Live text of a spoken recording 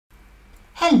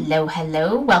Hello,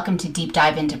 hello. Welcome to Deep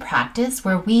Dive into Practice,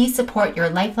 where we support your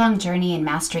lifelong journey in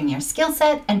mastering your skill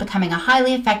set and becoming a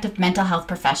highly effective mental health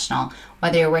professional,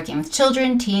 whether you're working with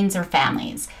children, teens, or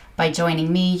families. By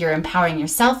joining me, you're empowering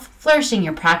yourself, flourishing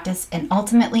your practice, and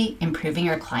ultimately improving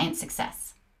your client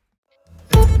success.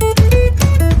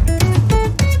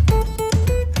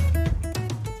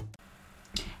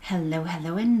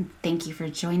 Hello, and thank you for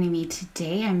joining me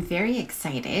today. I'm very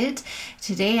excited.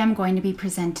 Today I'm going to be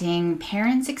presenting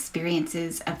parents'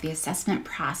 experiences of the assessment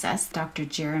process, Dr.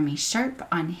 Jeremy Sharp,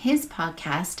 on his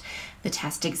podcast, The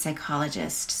Testing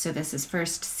Psychologist. So this is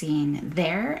first seen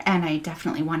there, and I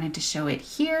definitely wanted to show it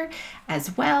here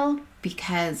as well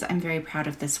because I'm very proud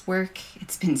of this work.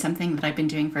 It's been something that I've been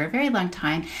doing for a very long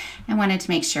time and wanted to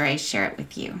make sure I share it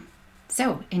with you.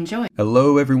 So enjoy.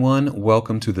 Hello, everyone.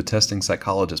 Welcome to the Testing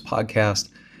Psychologist podcast,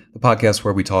 the podcast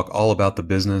where we talk all about the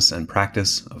business and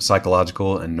practice of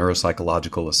psychological and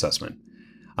neuropsychological assessment.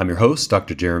 I'm your host,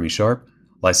 Dr. Jeremy Sharp,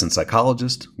 licensed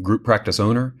psychologist, group practice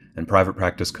owner, and private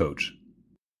practice coach.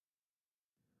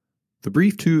 The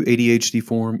Brief 2 ADHD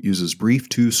form uses Brief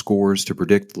 2 scores to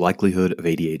predict the likelihood of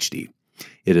ADHD.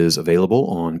 It is available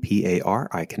on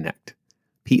PARI Connect,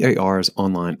 PAR's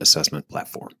online assessment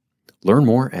platform. Learn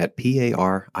more at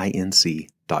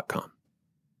parinc.com.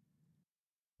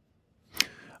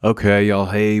 Okay, y'all.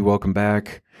 Hey, welcome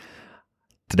back.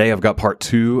 Today I've got part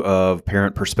 2 of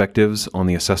Parent Perspectives on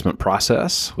the Assessment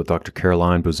Process with Dr.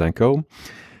 Caroline Buzenko.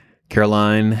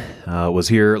 Caroline was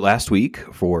here last week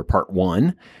for part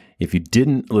 1. If you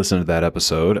didn't listen to that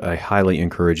episode, I highly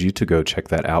encourage you to go check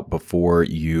that out before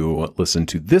you listen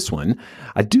to this one.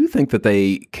 I do think that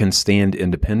they can stand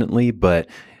independently, but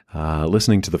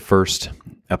listening to the first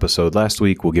episode last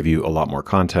week will give you a lot more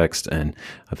context, and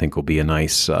I think will be a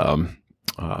nice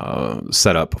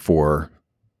setup for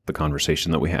the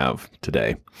conversation that we have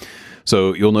today.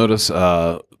 So you'll notice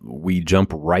we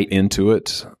jump right into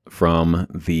it from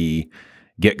the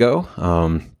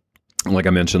get-go. Like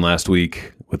I mentioned last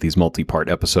week, with these multi-part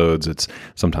episodes, it's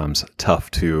sometimes tough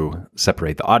to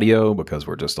separate the audio because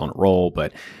we're just on a roll,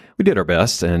 but we did our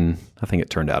best, and I think it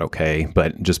turned out okay.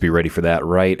 But just be ready for that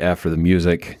right after the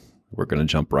music. We're going to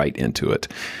jump right into it,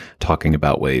 talking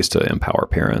about ways to empower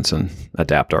parents and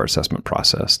adapt our assessment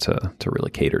process to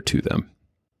really cater to them.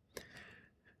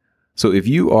 So if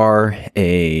you are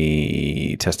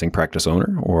a testing practice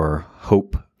owner or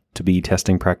hope to be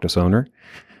testing practice owner,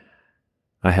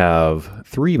 I have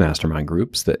 3 mastermind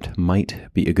groups that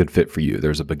might be a good fit for you.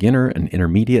 There's a beginner, an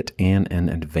intermediate, and an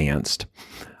advanced.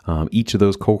 Each of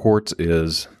those cohorts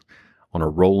is on a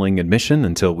rolling admission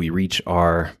until we reach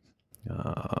our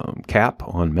cap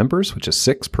on members, which is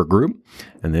 6 per group,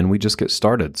 and then we just get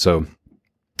started. So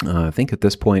I think at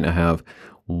this point I have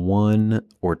 1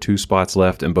 or 2 spots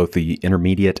left in both the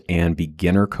intermediate and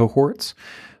beginner cohorts.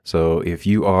 So if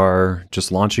you are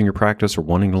just launching your practice or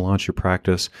wanting to launch your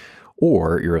practice,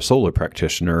 or you're a solo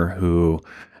practitioner who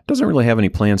doesn't really have any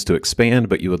plans to expand,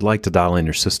 but you would like to dial in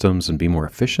your systems and be more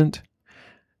efficient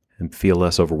and feel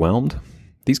less overwhelmed,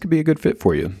 these could be a good fit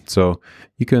for you. So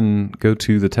you can go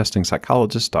to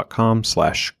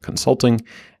thetestingpsychologist.com/consulting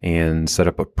and set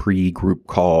up a pre-group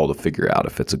call to figure out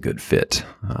if it's a good fit.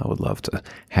 I would love to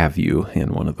have you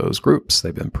in one of those groups.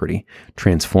 They've been pretty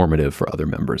transformative for other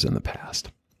members in the past.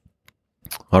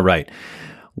 All right.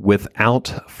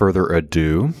 Without further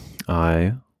ado,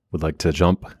 I would like to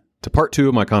jump to part 2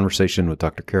 of my conversation with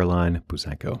Dr. Caroline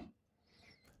Buzenko.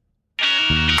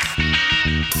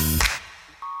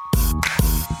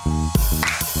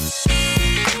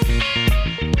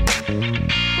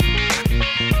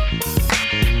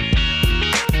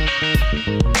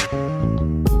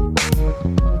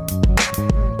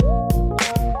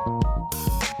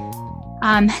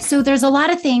 So there's a lot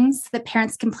of things that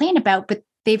parents complain about, but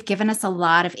they've given us a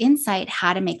lot of insight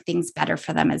how to make things better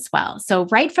for them as well. So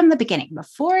right from the beginning,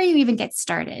 before you even get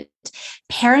started,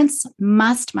 parents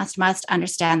must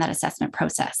understand that assessment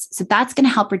process. So that's going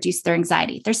to help reduce their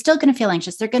anxiety. They're still going to feel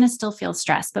anxious. They're going to still feel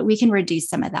stressed, but we can reduce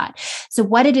some of that. So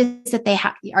what it is that they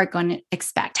are going to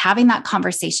expect, having that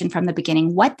conversation from the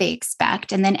beginning, what they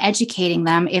expect, and then educating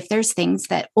them if there's things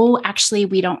that, actually,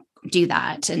 we don't do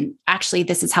that. And actually,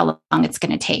 this is how long it's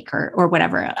going to take or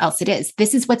whatever else it is.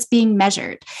 This is what's being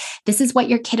measured. This is what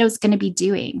your kiddo's going to be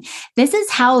doing. This is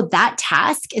how that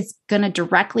task is going to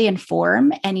directly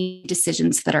inform any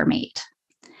decisions that are made.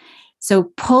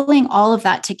 So pulling all of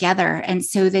that together, and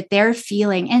so that they're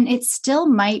feeling, and it still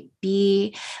might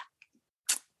be,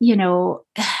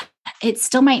 it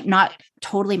still might not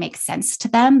totally make sense to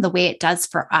them the way it does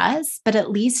for us, but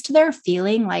at least they're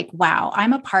feeling like, wow,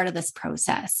 I'm a part of this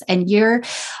process and you're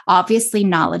obviously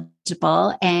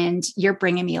knowledgeable and you're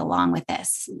bringing me along with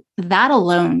this. That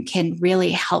alone can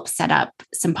really help set up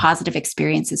some positive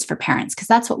experiences for parents, because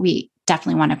that's what we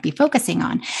definitely want to be focusing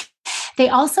on. They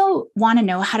also want to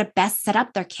know how to best set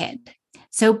up their kid.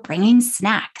 So bringing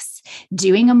snacks,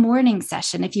 doing a morning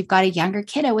session. If you've got a younger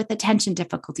kiddo with attention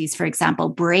difficulties, for example,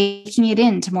 breaking it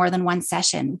into more than one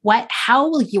session. How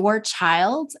will your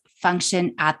child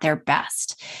function at their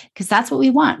best? Because that's what we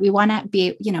want. We want to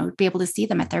be able to see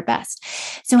them at their best.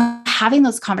 So having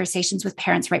those conversations with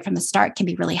parents right from the start can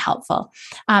be really helpful.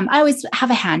 I always have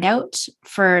a handout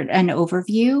for an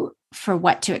overview for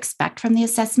what to expect from the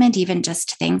assessment, even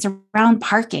just things around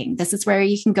parking. This is where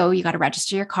you can go. You got to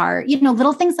register your car,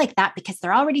 little things like that, because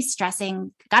they're already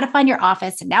stressing, got to find your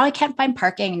office. And now I can't find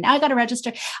parking. And now I got to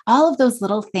register. All of those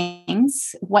little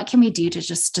things. What can we do to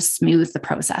smooth the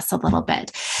process a little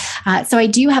bit? So I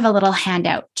do have a little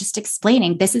handout just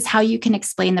explaining, this is how you can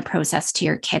explain the process to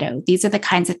your kiddo. These are the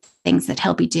kinds of things that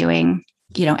he'll be doing.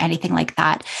 Anything like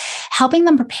that. Helping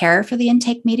them prepare for the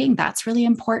intake meeting, that's really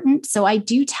important. So I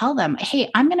do tell them,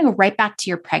 hey, I'm going to go right back to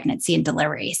your pregnancy and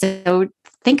delivery. So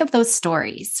think of those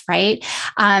stories, right?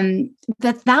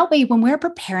 That way, when we're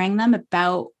preparing them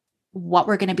about what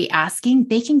we're going to be asking,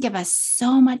 they can give us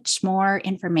so much more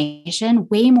information,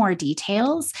 way more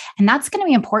details. And that's going to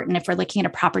be important if we're looking at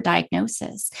a proper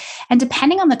diagnosis. And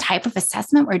depending on the type of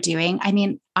assessment we're doing,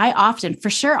 I often, for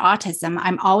sure, autism,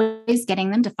 I'm always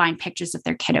getting them to find pictures of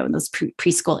their kiddo in those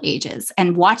preschool ages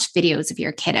and watch videos of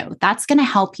your kiddo. That's going to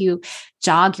help you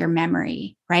jog your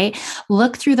memory, right?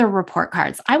 Look through the report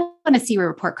cards. I want to see your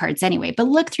report cards anyway, but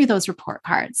look through those report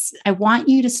cards. I want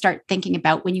you to start thinking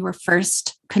about when you were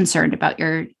first concerned about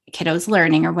your kiddo's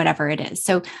learning or whatever it is.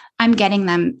 So I'm getting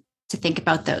them to think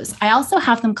about those. I also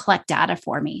have them collect data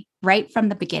for me right from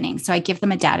the beginning. So I give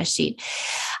them a data sheet,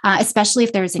 especially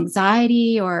if there's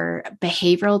anxiety or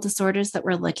behavioral disorders that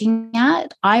we're looking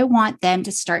at. I want them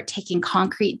to start taking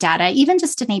concrete data, even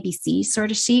just an ABC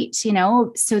sort of sheet,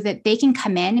 so that they can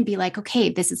come in and be like, okay,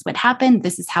 this is what happened.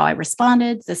 This is how I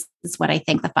responded. This is what I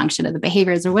think the function of the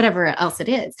behavior is, or whatever else it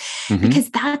is, because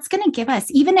that's going to give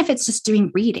us, even if it's just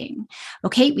doing reading.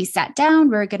 Okay, we sat down,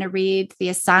 we're going to read the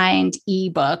assigned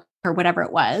ebook or whatever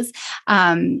it was.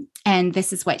 And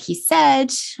this is what he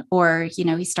said, or,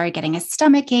 he started getting a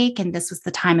stomach ache and this was the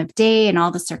time of day and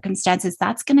all the circumstances.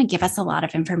 That's going to give us a lot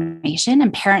of information,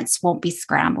 and parents won't be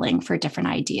scrambling for different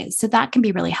ideas. So that can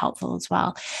be really helpful as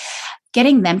well.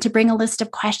 Getting them to bring a list of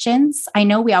questions. I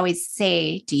know we always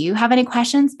say, do you have any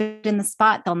questions? But in the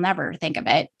spot, they'll never think of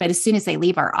it. But as soon as they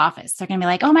leave our office, they're going to be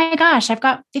like, oh my gosh, I've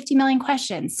got 50 million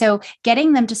questions. So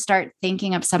getting them to start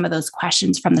thinking of some of those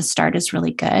questions from the start is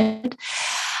really good.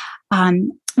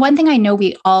 One thing I know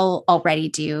we all already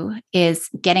do is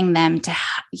getting them to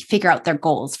figure out their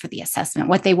goals for the assessment,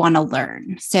 what they want to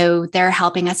learn. So they're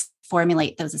helping us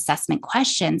formulate those assessment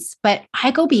questions. But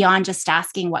I go beyond just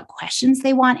asking what questions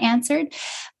they want answered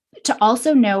to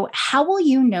also know, how will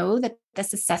you know that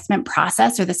this assessment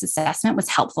process or this assessment was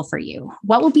helpful for you?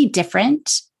 What will be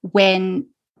different when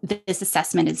this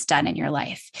assessment is done in your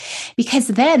life? Because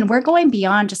then we're going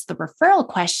beyond just the referral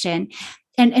question.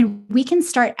 And we can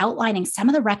start outlining some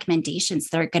of the recommendations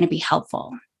that are going to be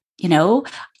helpful.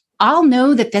 I'll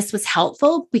know that this was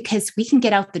helpful because we can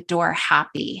get out the door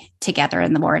happy together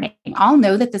in the morning. I'll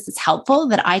know that this is helpful,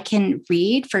 that I can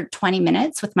read for 20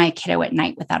 minutes with my kiddo at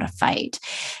night without a fight.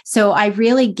 So I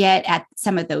really get at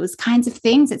some of those kinds of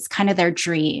things. It's kind of their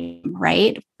dream,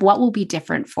 right? What will be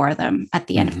different for them at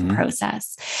the end of the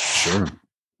process? Sure.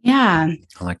 Yeah.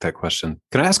 I like that question.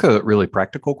 Can I ask a really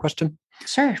practical question?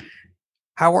 Sure.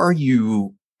 How are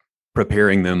you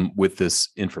preparing them with this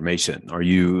information? Are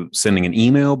you sending an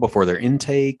email before their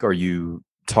intake? Are you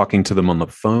talking to them on the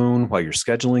phone while you're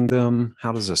scheduling them?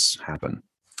 How does this happen?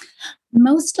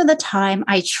 Most of the time,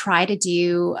 I try to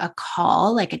do a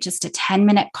call, just a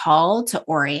 10-minute call to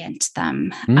orient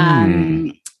them.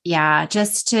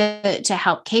 Just to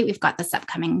help Kate. We've got this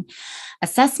upcoming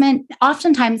assessment.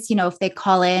 Oftentimes, if they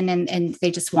call in and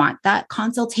they just want that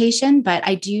consultation, but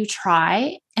I do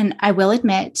try, and I will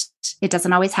admit, it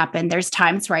doesn't always happen. There's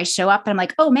times where I show up and I'm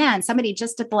like, oh man, somebody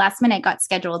just at the last minute got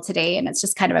scheduled today. And it's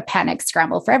just kind of a panic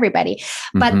scramble for everybody.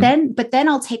 But then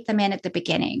I'll take them in at the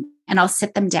beginning and I'll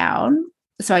sit them down.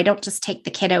 So I don't just take the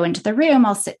kiddo into the room.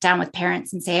 I'll sit down with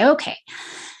parents and say, okay,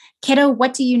 kiddo,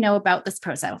 what do you know about this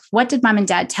process? What did mom and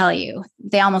dad tell you?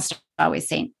 They almost always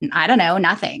say, I don't know,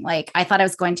 nothing. I thought I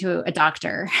was going to a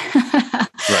doctor.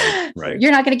 Right.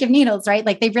 You're not going to give needles, right?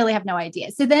 They really have no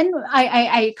idea. So then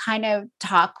I kind of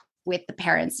talk with the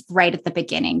parents right at the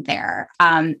beginning there.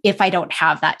 If I don't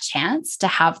have that chance to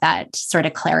have that sort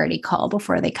of clarity call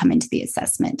before they come into the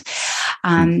assessment.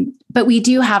 But we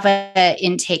do have an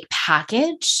intake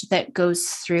package that goes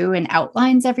through and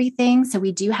outlines everything. So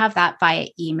we do have that via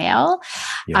email,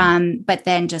 but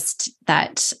then just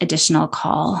that additional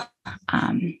call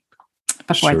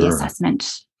before the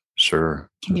assessment. Sure.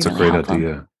 That's a great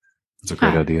idea. It's a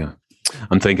great idea.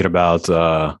 I'm thinking about,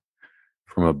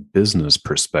 from a business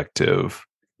perspective,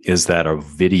 is that a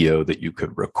video that you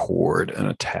could record and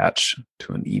attach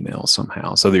to an email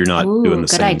somehow so that you're not doing the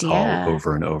same call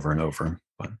over and over and over?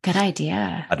 But good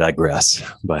idea. I digress,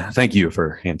 but thank you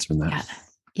for answering that.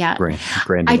 Yeah.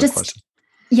 Granular question.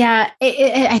 Yeah.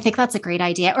 I think that's a great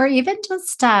idea. Or even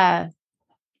just, I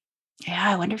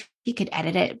wonder if you could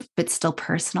edit it, but still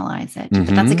personalize it. But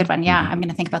that's a good one. Yeah. I'm going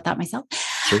to think about that myself.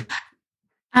 Sure.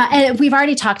 And we've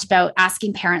already talked about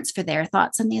asking parents for their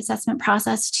thoughts on the assessment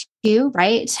process too,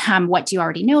 right? What do you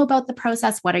already know about the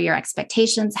process? What are your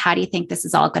expectations? How do you think this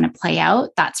is all going to play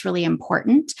out? That's really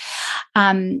important.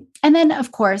 And then,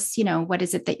 of course, what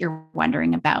is it that you're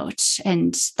wondering about?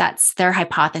 And that's their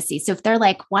hypothesis. So if they're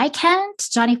like, why can't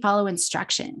Johnny follow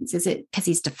instructions? Is it because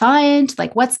he's defiant?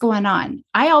 Like, what's going on?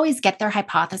 I always get their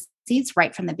hypothesis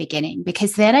right from the beginning,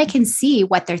 because then I can see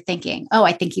what they're thinking. Oh,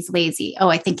 I think he's lazy. Oh,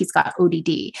 I think he's got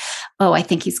ODD. Oh, I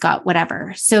think he's got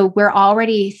whatever. So we're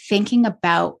already thinking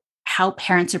about how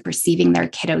parents are perceiving their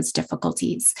kiddos'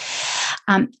 difficulties.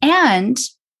 And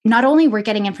not only we're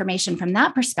getting information from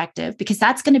that perspective, because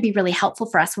that's going to be really helpful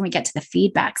for us when we get to the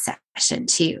feedback session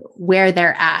too, where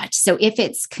they're at. So if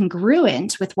it's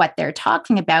congruent with what they're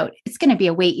talking about, it's going to be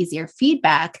a way easier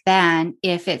feedback than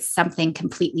if it's something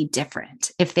completely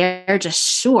different. If they're just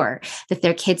sure that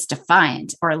their kid's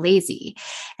defiant or lazy,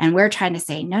 and we're trying to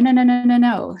say,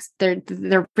 no.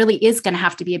 There really is going to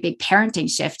have to be a big parenting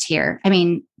shift here. I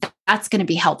mean, that's going to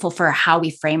be helpful for how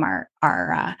we frame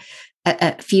our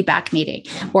a feedback meeting.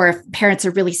 Or if parents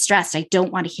are really stressed, I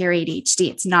don't want to hear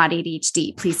ADHD. It's not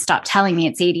ADHD. Please stop telling me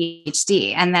it's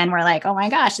ADHD. And then we're like, oh my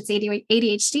gosh, it's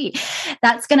ADHD.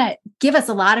 That's going to give us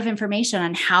a lot of information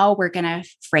on how we're going to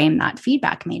frame that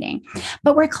feedback meeting.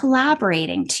 But we're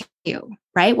collaborating too,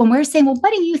 right? When we're saying, well,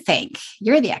 what do you think?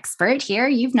 You're the expert here.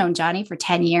 You've known Johnny for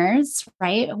 10 years,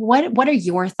 right? What are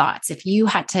your thoughts if you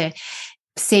had to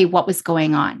say what was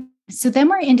going on? So then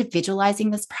we're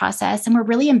individualizing this process, and we're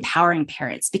really empowering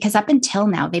parents, because up until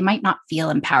now, they might not feel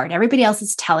empowered. Everybody else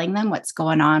is telling them what's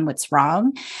going on, what's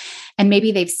wrong. And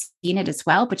maybe they've seen it as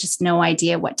well, but just no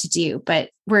idea what to do. But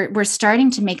we're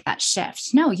starting to make that shift.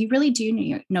 No, you really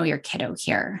do know your kiddo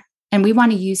here. And we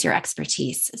want to use your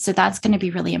expertise. So that's going to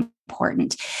be really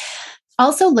important.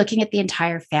 Also, looking at the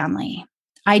entire family.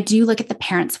 I do look at the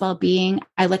parents' well-being.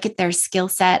 I look at their skill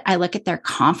set. I look at their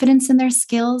confidence in their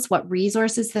skills, what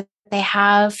resources that they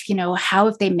have, how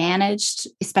have they managed,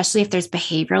 especially if there's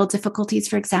behavioral difficulties,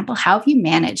 for example, how have you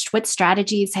managed? What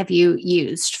strategies have you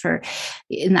used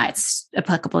and that's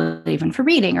applicable even for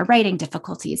reading or writing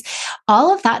difficulties.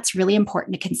 All of that's really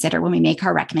important to consider when we make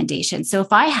our recommendations. So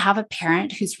if I have a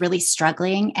parent who's really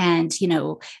struggling and,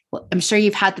 I'm sure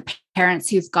you've had the parents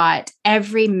who've got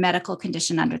every medical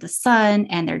condition under the sun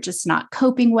and they're just not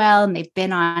coping well, and they've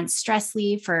been on stress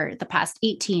leave for the past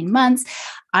 18 months,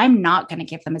 I'm not going to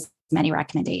give them as many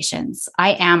recommendations.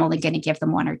 I am only going to give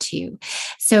them one or two.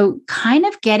 So kind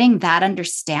of getting that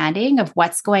understanding of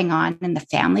what's going on in the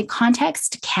family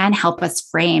context can help us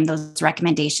frame those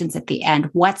recommendations at the end.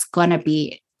 What's going to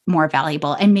be more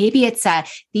valuable? And maybe it's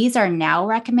these are now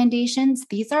recommendations.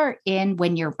 These are in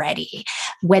when you're ready,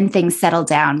 when things settle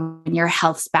down, when your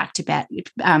health's back to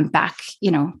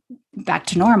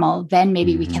normal, then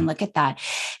maybe we can look at that.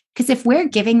 Because if we're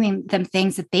giving them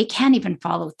things that they can't even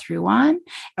follow through on,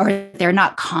 or they're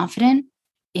not confident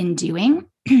in doing,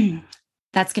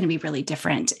 that's going to be really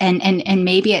different. And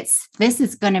maybe this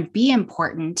is going to be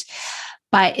important,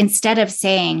 but instead of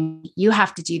saying you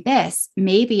have to do this,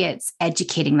 maybe it's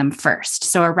educating them first.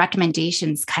 So our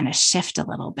recommendations kind of shift a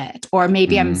little bit, or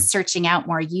maybe I'm searching out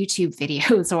more YouTube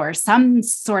videos or some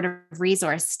sort of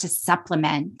resource to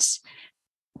supplement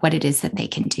what it is that they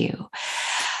can do.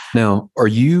 Now, are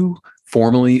you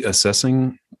formally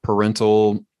assessing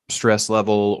parental stress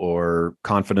level or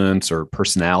confidence or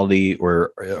personality,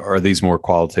 or are these more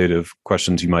qualitative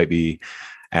questions you might be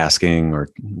asking or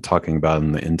talking about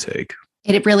in the intake?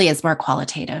 It really is more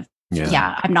qualitative.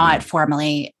 Yeah, I'm not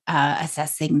formally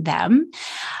assessing them.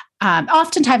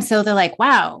 Oftentimes, though, they're like,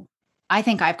 wow, I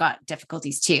think I've got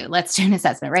difficulties too. Let's do an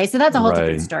assessment, right? So that's a whole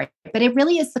different story, but it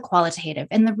really is the qualitative.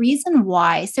 And the reason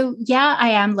why, so yeah, I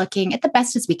am looking at the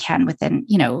best as we can within,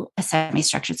 a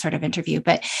semi-structured sort of interview,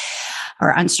 but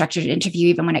or unstructured interview,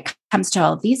 even when it comes to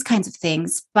all of these kinds of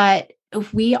things. But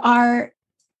we are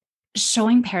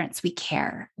showing parents we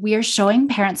care. We are showing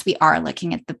parents we are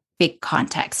looking at the big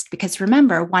context, because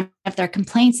remember, one of their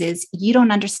complaints is, you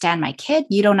don't understand my kid,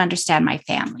 you don't understand my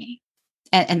family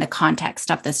and the context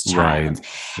of this child.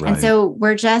 Right. And so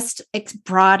we're just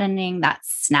broadening that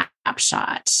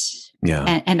snapshot.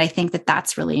 Yeah. And I think that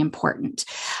that's really important.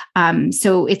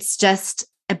 So it's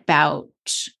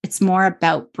more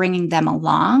about bringing them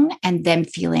along and them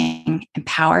feeling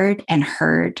empowered and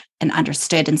heard and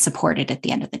understood and supported at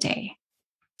the end of the day.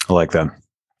 I like that.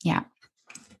 Yeah.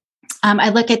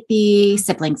 I look at the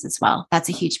siblings as well. That's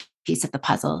a huge piece of the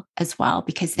puzzle as well,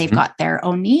 because they've got their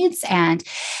own needs and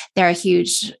they're a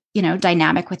huge,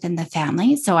 dynamic within the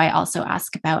family. So I also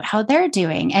ask about how they're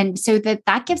doing. And so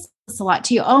that gives us a lot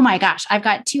too. Oh my gosh, I've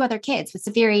got 2 other kids with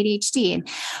severe ADHD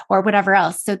or whatever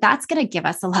else. So that's going to give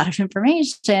us a lot of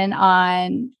information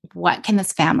on what can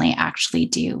this family actually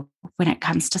do when it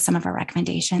comes to some of our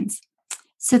recommendations.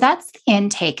 So that's the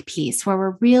intake piece, where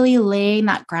we're really laying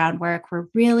that groundwork. We're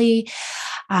really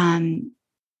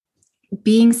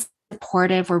being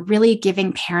supportive. We're really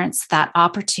giving parents that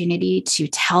opportunity to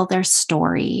tell their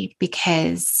story,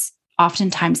 because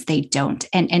oftentimes they don't.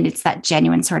 And it's that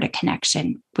genuine sort of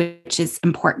connection, which is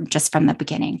important just from the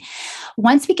beginning.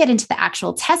 Once we get into the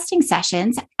actual testing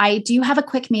sessions, I do have a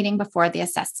quick meeting before the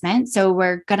assessment. So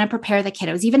we're going to prepare the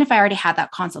kiddos, even if I already had that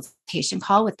consultation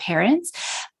call with parents.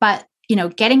 But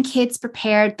getting kids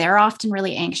prepared, they're often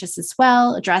really anxious as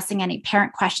well, addressing any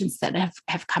parent questions that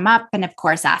have come up. And of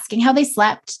course, asking how they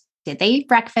slept. Did they eat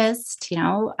breakfast?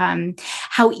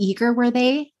 How eager were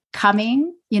they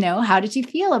coming? How did you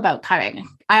feel about coming?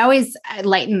 I always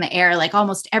lighten the air. Like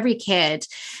almost every kid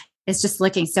is just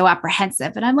looking so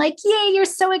apprehensive. And I'm like, yay, you're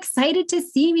so excited to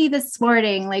see me this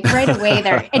morning. Like right away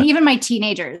there. And even my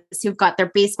teenagers who've got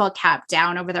their baseball cap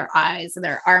down over their eyes and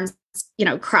their arms,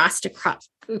 crossed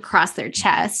across their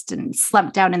chest and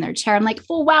slumped down in their chair. I'm like,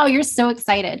 oh, wow, you're so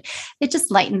excited. It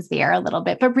just lightens the air a little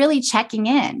bit, but really checking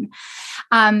in.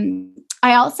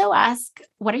 I also ask,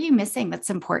 what are you missing that's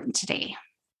important today?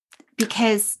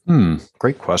 Because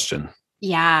great question.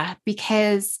 Yeah,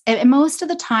 because most of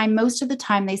the time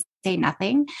they say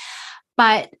nothing,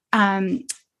 but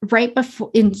right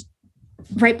before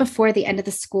the end of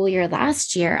the school year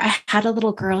last year, I had a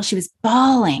little girl. She was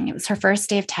bawling. It was her first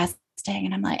day of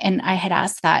testing, and I had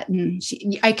asked that, and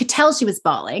I could tell she was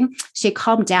bawling. She had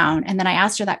calmed down, and then I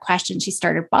asked her that question. She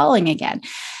started bawling again.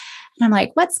 And I'm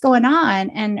like, what's going on?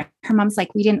 And her mom's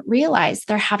like, we didn't realize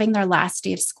they're having their last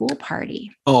day of school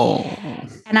party. Oh.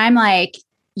 And I'm like,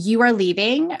 you are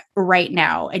leaving right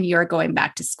now and you're going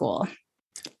back to school.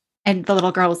 And the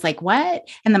little girl was like, what?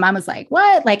 And the mom was like,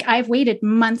 what? Like, I've waited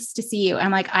months to see you.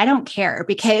 I'm like, I don't care,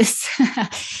 because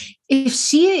if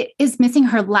she is missing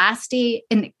her last day,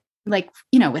 and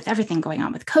with everything going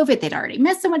on with COVID, they'd already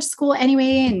missed so much school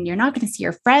anyway, and you're not going to see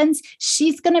your friends.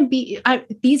 She's going to be,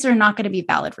 these are not going to be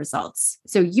valid results.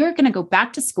 So you're going to go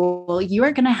back to school. You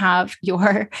are going to have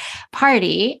your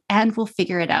party and we'll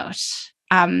figure it out.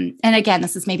 And again,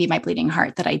 this is maybe my bleeding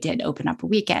heart that I did open up a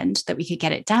weekend that we could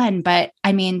get it done. But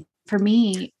I mean, for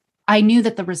me, I knew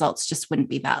that the results just wouldn't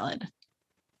be valid.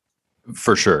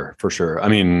 For sure. I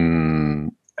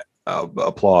mean,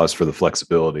 applause for the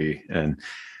flexibility and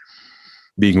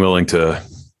being willing to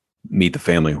meet the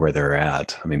family where they're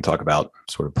at. I mean, talk about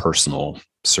sort of personal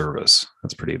service.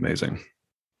 That's pretty amazing.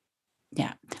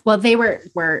 Yeah. Well, they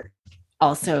were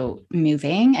also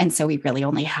moving. And so we really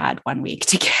only had 1 week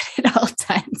to get it all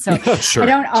done. So sure. I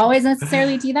don't always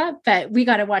necessarily do that, but we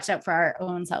got to watch out for our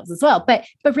own selves as well. But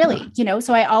really,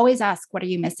 so I always ask, what are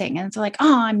you missing? And it's like,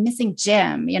 oh, I'm missing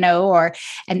gym, or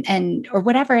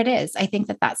whatever it is. I think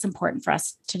that that's important for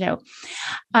us to know.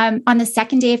 On the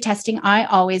second day of testing, I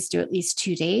always do at least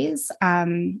 2 days.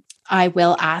 I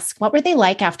will ask, what were they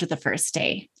like after the first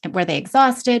day? Were they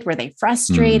exhausted? Were they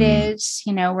frustrated?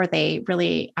 Were they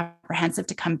really apprehensive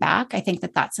to come back? I think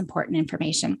that that's important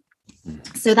information.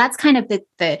 So that's kind of the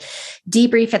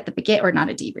debrief at the beginning, or not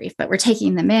a debrief, but we're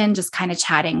taking them in, just kind of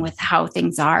chatting with how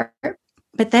things are.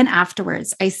 But then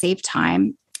afterwards, I save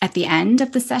time at the end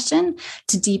of the session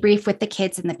to debrief with the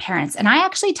kids and the parents. And I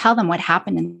actually tell them what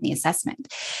happened in the assessment.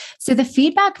 So the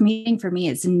feedback meeting for me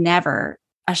is never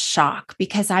a shock,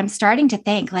 because I'm starting to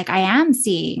think, like, I am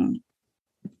seeing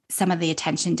some of the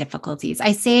attention difficulties.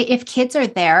 I say, if kids are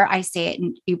there, I say it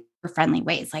in friendly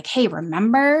ways, like, hey,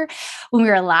 remember when we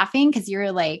were laughing because you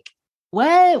were like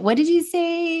what did you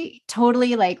say?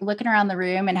 Totally like looking around the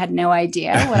room and had no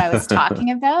idea what I was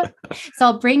talking about. So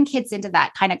I'll bring kids into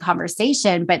that kind of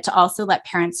conversation, but to also let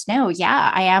parents know,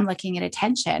 yeah, I am looking at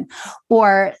attention.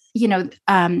 Or,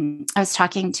 I was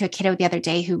talking to a kiddo the other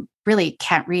day who really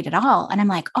can't read at all. And I'm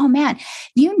like, oh man,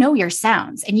 you know your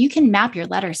sounds and you can map your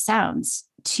letter sounds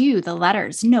to the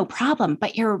letters, no problem.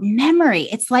 But your memory,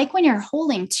 it's like when you're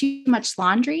holding too much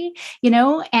laundry,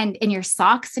 and your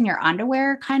socks and your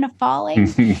underwear kind of falling.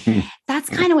 That's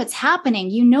kind of what's happening.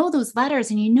 You know those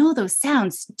letters and you know those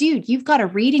sounds. Dude, you've got a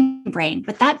reading brain,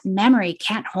 but that memory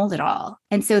can't hold it all.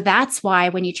 And so that's why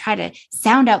when you try to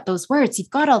sound out those words,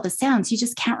 you've got all the sounds, you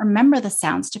just can't remember the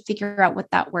sounds to figure out what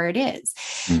that word is.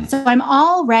 So I'm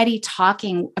already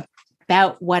talking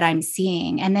about what I'm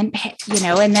seeing. And then,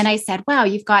 and then I said, wow,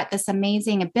 you've got this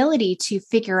amazing ability to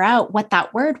figure out what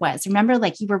that word was. Remember,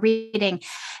 like you were reading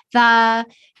the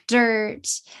dirt,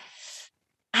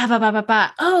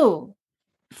 oh,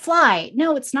 fly.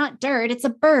 No, it's not dirt. It's a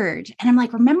bird. And I'm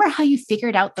like, remember how you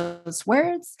figured out those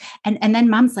words? And then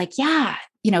mom's like, yeah,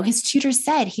 his tutor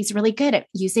said he's really good at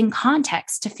using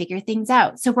context to figure things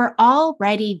out. So we're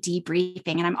already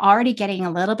debriefing and I'm already getting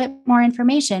a little bit more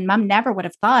information. Mom never would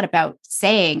have thought about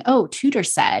saying, oh, tutor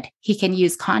said he can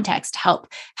use context to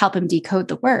help him decode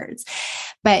the words.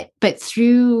 But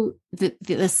through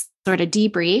this sort of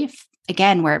debrief,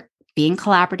 again, we're being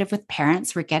collaborative with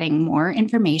parents. We're getting more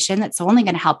information that's only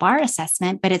going to help our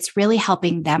assessment, but it's really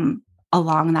helping them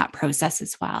along that process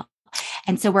as well.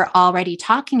 And so we're already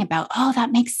talking about, oh,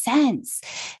 that makes sense.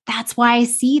 That's why I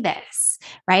see this,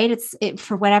 right?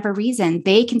 For whatever reason,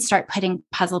 they can start putting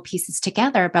puzzle pieces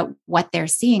together about what they're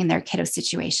seeing in their kiddo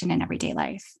situation in everyday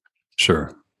life.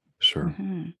 Sure.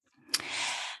 Mm-hmm.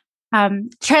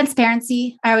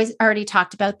 Transparency. I already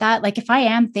talked about that. Like if I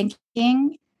am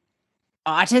thinking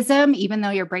autism, even though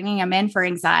you're bringing them in for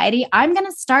anxiety, I'm going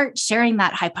to start sharing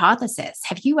that hypothesis.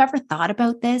 Have you ever thought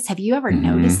about this? Have you ever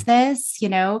noticed this?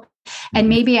 And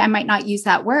maybe I might not use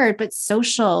that word, but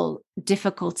social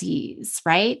difficulties,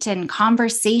 right? And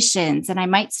conversations. And I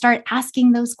might start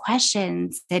asking those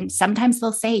questions. And sometimes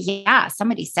they'll say, yeah,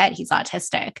 somebody said he's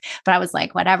autistic, but I was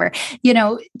like, whatever,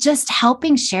 just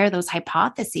helping share those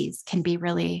hypotheses can be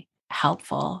really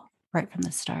helpful right from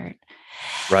the start.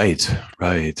 Right.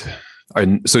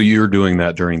 And so you're doing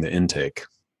that during the intake?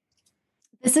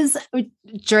 This is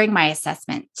during my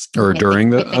assessment. Or during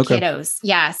the kiddos.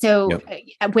 Yeah. So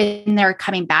when they're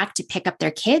coming back to pick up their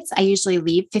kids, I usually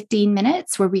leave 15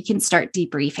 minutes where we can start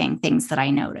debriefing things that I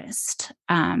noticed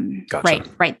Gotcha.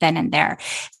 right then and there.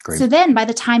 Great. So then by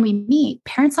the time we meet,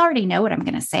 parents already know what I'm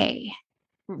going to say.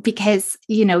 Because,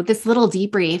 this little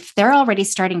debrief, they're already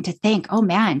starting to think, oh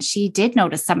man, she did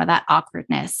notice some of that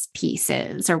awkwardness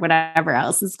pieces or whatever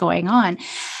else is going on.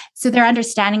 So they're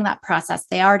understanding that process.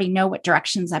 They already know what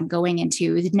directions I'm going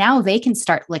into. Now they can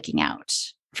start looking out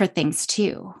for things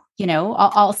too.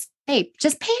 I'll say,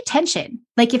 just pay attention.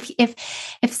 Like if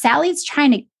Sally's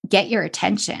trying to get your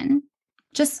attention,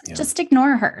 just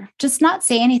ignore her, just not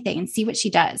say anything and see what she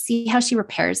does, see how she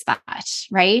repairs that.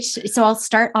 Right. So I'll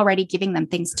start already giving them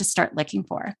things to start looking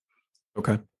for.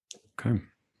 Okay.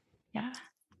 Yeah.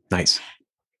 Nice.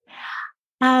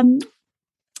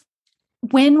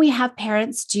 When we have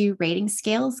parents do rating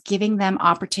scales, giving them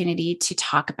opportunity to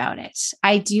talk about it.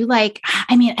 I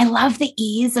love the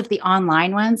ease of the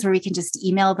online ones where we can just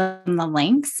email them the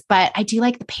links, but I do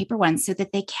like the paper ones so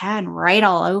that they can write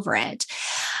all over it.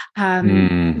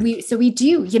 We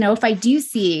do, if I do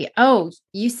see, oh,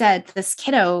 you said this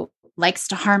kiddo likes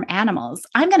to harm animals,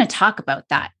 I'm going to talk about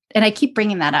that. And I keep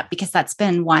bringing that up because that's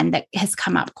been one that has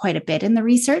come up quite a bit in the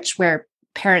research where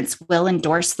parents will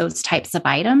endorse those types of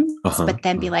items, but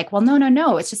then be like, well,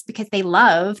 no. It's just because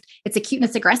it's a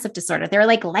cuteness aggressive disorder. They're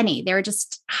like Lenny. They were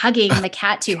just hugging the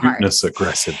cat too hard. Cuteness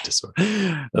aggressive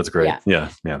disorder. That's great. Yeah.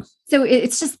 So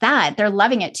it's just that they're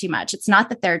loving it too much. It's not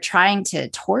that they're trying to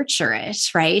torture it,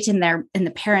 right? And they're in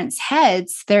the parents'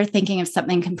 heads, they're thinking of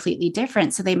something completely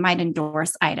different. So they might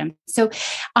endorse items. So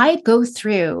I go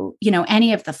through,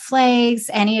 any of the flags,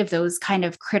 any of those kind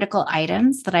of critical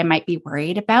items that I might be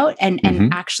worried about and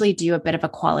actually do a bit of a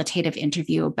qualitative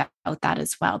interview about that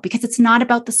as well, because it's not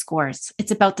about the scores.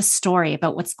 It's about the story,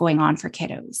 about what's going on for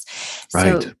kiddos.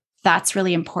 Right. So that's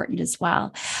really important as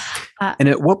well. And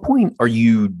at what point are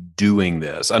you doing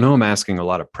this? I know I'm asking a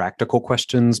lot of practical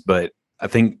questions, but I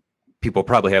think people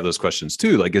probably have those questions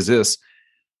too. Like, is this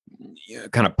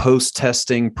kind of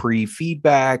post-testing,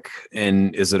 pre-feedback?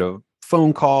 And is it a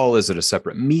phone call? Is it a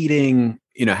separate meeting?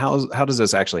 How does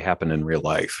this actually happen in real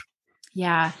life?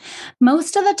 Yeah.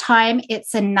 Most of the time,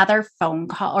 it's another phone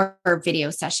call or video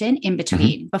session in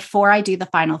between before I do the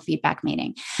final feedback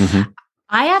meeting.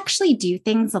 I actually do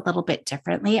things a little bit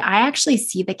differently. I actually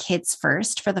see the kids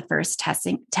first for the first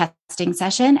testing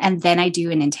session, and then I do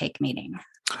an intake meeting.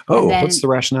 Oh, what's the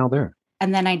rationale there?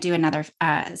 And then I do another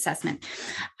assessment.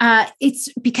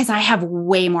 It's because I have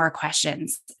way more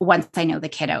questions once I know the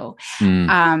kiddo.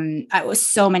 I was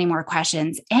so many more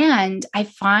questions. And I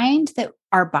find that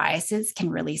our biases can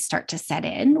really start to set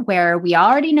in where we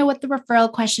already know what the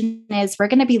referral question is. We're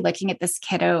going to be looking at this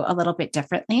kiddo a little bit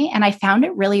differently. And I found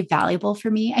it really valuable for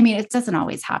me. I mean, it doesn't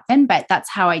always happen, but that's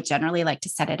how I generally like to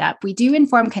set it up. We do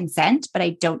informed consent, but I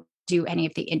don't do any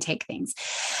of the intake things.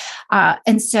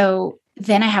 And so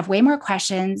then I have way more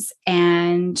questions,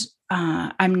 and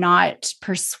I'm not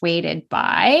persuaded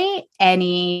by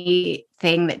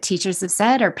anything that teachers have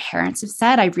said or parents have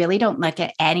said. I really don't look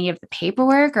at any of the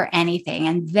paperwork or anything.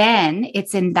 And then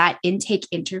it's in that intake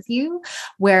interview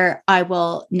where I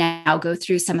will now go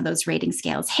through some of those rating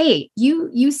scales. Hey,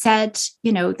 you said,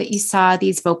 that you saw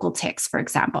these vocal tics, for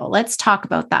example. Let's talk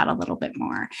about that a little bit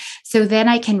more. So then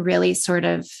I can really sort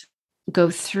of go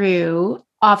through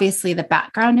obviously the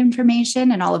background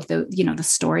information and all of the, the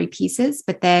story pieces,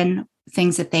 but then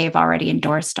things that they've already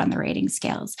endorsed on the rating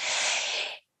scales.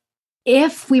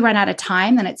 If we run out of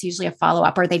time, then it's usually a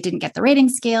follow-up, or they didn't get the rating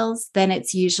scales, then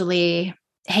it's usually,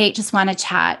 hey, just want to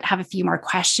chat, have a few more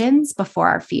questions before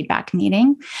our feedback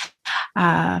meeting.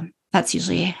 That's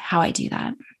usually how I do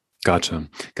that. Gotcha.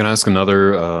 Can I ask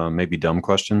another maybe dumb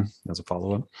question as a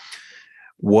follow-up?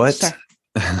 What? Sure.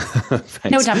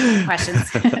 No dumb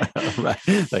questions. Right.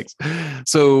 Thanks.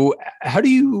 So how do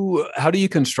you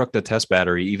construct a test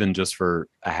battery, even just for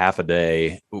a half a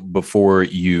day before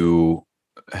you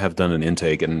have done an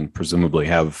intake and presumably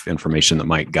have information that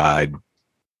might guide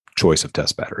choice of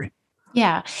test battery?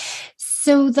 Yeah.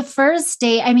 So the first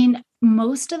day,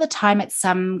 most of the time it's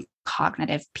some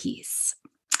cognitive piece.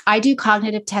 I do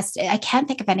cognitive testing. I can't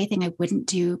think of anything I wouldn't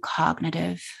do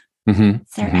cognitive.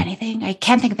 Is there anything? I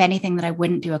can't think of anything that I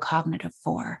wouldn't do a cognitive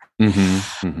for.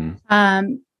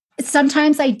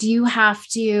 Sometimes I do have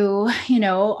to,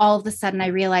 all of a sudden I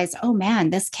realize, oh man,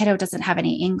 this kiddo doesn't have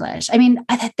any English.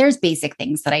 There's basic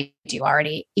things that I do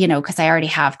already, because I already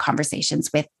have conversations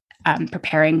with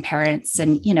preparing parents.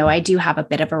 And, I do have a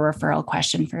bit of a referral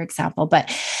question, for example, but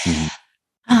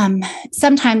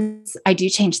sometimes I do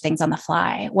change things on the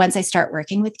fly once I start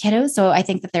working with kiddos. So I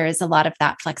think that there is a lot of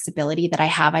that flexibility that I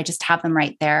have. I just have them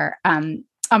right there on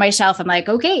my shelf. I'm like,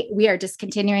 okay, we are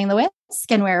discontinuing the whisk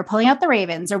and we're pulling out the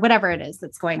ravens or whatever it is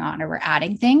that's going on, or we're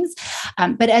adding things.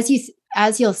 But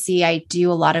as you'll see, I do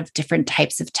a lot of different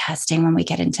types of testing when we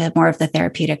get into more of the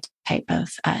therapeutic type of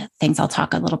things. I'll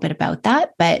talk a little bit about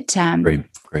that, but Great.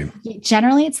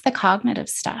 Generally it's the cognitive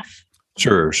stuff.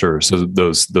 Sure. So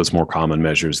those more common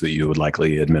measures that you would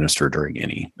likely administer during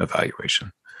any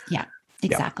evaluation. Yeah,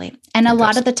 exactly. Yeah. And a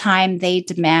lot of the time they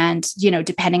demand,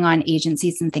 depending on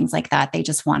agencies and things like that, they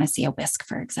just want to see a whisk,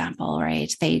 for example,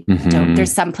 right? They don't,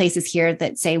 there's some places here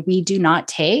that say, we do not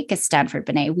take a Stanford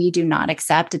Binet. We do not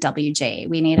accept a WJ.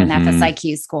 We need an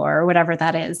FSIQ score or whatever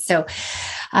that is. So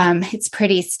it's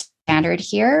pretty standard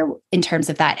here in terms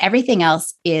of that. Everything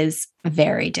else is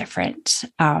very different.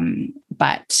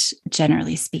 But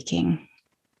generally speaking,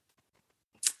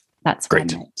 that's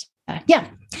great.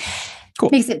 Cool.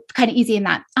 Makes it kind of easy in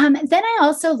that. Then I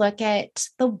also look at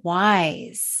the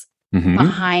whys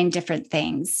behind different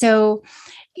things. So,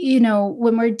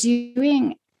 when we're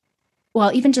doing,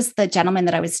 even just the gentleman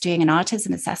that I was doing an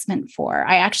autism assessment for,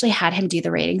 I actually had him do the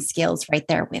rating scales right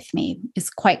there with me. It's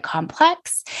quite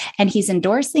complex, and he's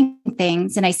endorsing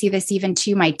things. And I see this even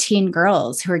to my teen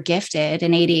girls who are gifted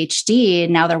in ADHD,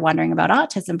 and now they're wondering about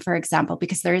autism, for example,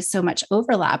 because there is so much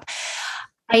overlap.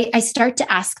 I start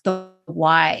to ask the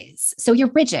whys. So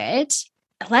you're rigid.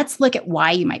 Let's look at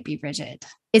why you might be rigid.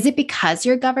 Is it because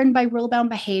you're governed by rule-bound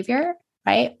behavior?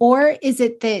 Right? Or is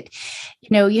it that,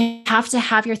 you have to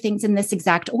have your things in this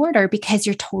exact order because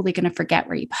you're totally going to forget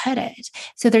where you put it.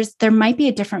 So there might be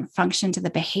a different function to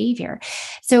the behavior.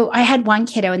 So I had one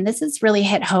kiddo, and this has really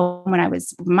hit home when I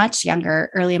was much younger,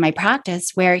 early in my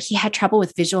practice, where he had trouble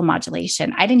with visual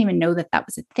modulation. I didn't even know that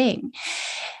was a thing.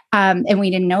 And we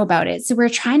didn't know about it. So we're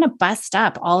trying to bust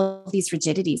up all of these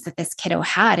rigidities that this kiddo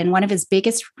had. And one of his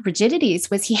biggest rigidities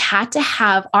was he had to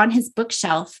have on his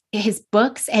bookshelf his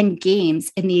books and games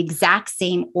in the exact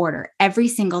same order every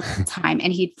single time.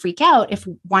 And he'd freak out if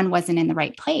one wasn't in the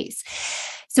right place.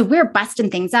 So we're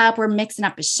busting things up. We're mixing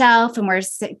up a shelf and we're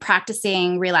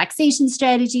practicing relaxation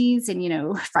strategies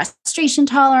and, frustration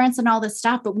tolerance and all this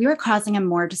stuff. But we were causing him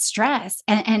more distress.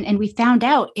 And we found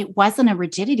out it wasn't a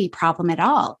rigidity problem at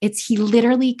all. He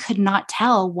literally could not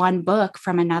tell one book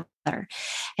from another.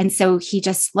 And so he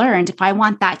just learned, if I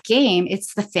want that game,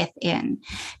 it's the fifth in,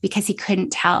 because he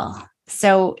couldn't tell.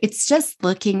 So it's just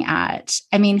looking at,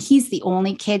 he's the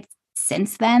only kid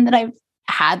since then that I've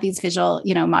had these visual,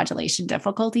 modulation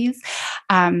difficulties.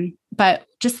 But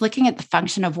just looking at the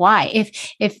function of why,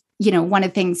 if one of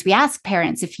the things we ask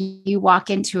parents, if you walk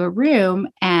into a room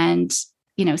and,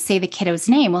 say the kiddo's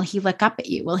name, will he look up at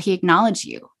you? Will he acknowledge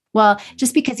you? Well,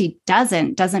 just because he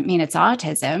doesn't mean it's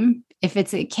autism. If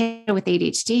it's a kid with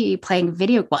ADHD playing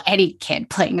any kid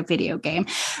playing a video game,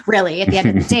 really, at the end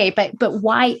of the day, but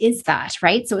why is that,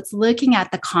 right? So it's looking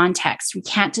at the context. We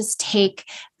can't just take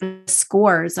the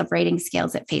scores of rating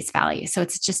scales at face value. So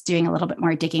it's just doing a little bit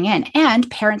more digging in. And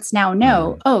parents now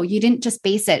know, oh, you didn't just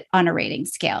base it on a rating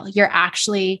scale. You're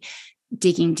actually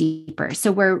digging deeper.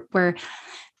 So we're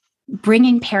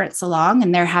bringing parents along,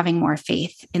 and they're having more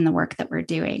faith in the work that we're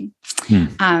doing.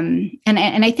 And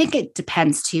I think it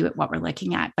depends too at what we're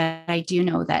looking at, but I do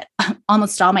know that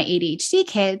almost all my ADHD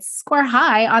kids score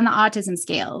high on the autism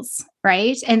scales,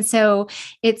 right? And so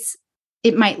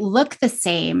it might look the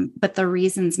same, but the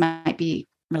reasons might be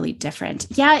really different.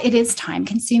 Yeah, it is time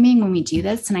consuming when we do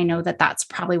this. And I know that that's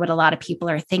probably what a lot of people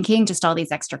are thinking, just all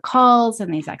these extra calls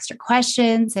and these extra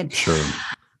questions. And sure.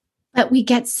 But we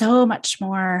get so much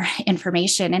more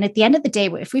information. And at the end of the day,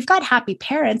 if we've got happy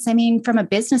parents, from a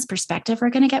business perspective, we're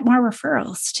going to get more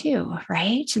referrals too,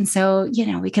 right? And so,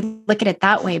 we can look at it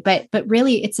that way. But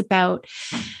really, it's about,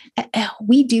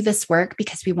 we do this work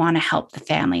because we want to help the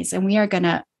families. And we are going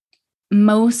to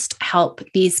most help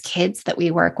these kids that we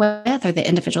work with, or the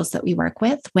individuals that we work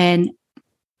with, when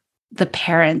the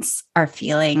parents are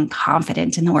feeling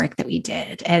confident in the work that we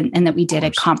did, and that we did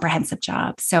a comprehensive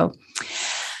job. So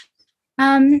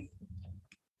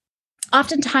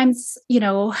oftentimes,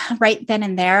 right then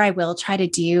and there, I will try to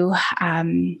do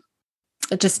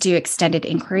extended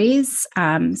inquiries.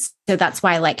 So that's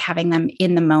why I like having them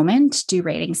in the moment do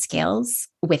rating scales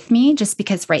with me, just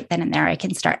because right then and there I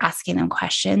can start asking them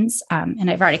questions.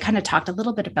 And I've already kind of talked a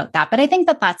little bit about that, but I think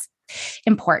that that's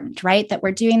important, right? That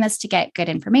we're doing this to get good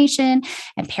information,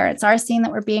 and parents are seeing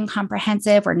that we're being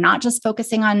comprehensive. We're not just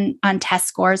focusing on test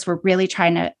scores. We're really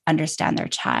trying to understand their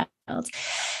child.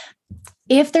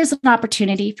 If there's an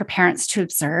opportunity for parents to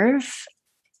observe,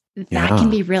 that can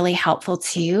be really helpful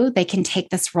too. They can take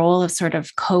this role of sort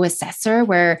of co-assessor,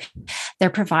 where they're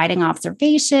providing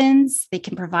observations. They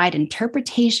can provide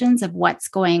interpretations of what's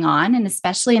going on. And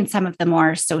especially in some of the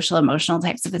more social emotional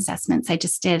types of assessments. I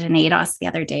just did an ADOS the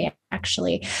other day,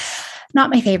 actually.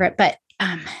 Not my favorite, but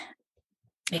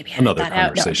maybe another that out. No, I'm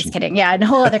conversation. just kidding. Yeah, a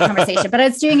whole other conversation. But I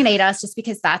was doing an ADOS just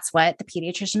because that's what the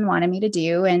pediatrician wanted me to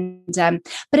do. And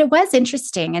but it was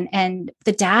interesting. And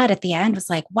the dad at the end was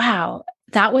like, wow,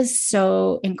 that was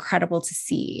so incredible to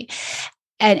see.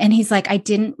 And he's like, I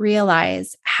didn't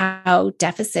realize how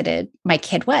deficited my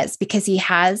kid was, because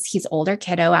he's older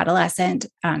kiddo, adolescent,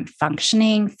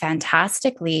 functioning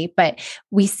fantastically, but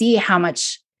we see how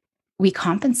much we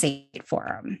compensate for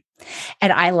him.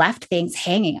 And I left things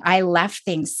hanging. I left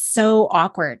things so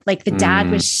awkward. Like the dad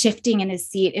was shifting in his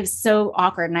seat. It was so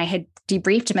awkward. And I had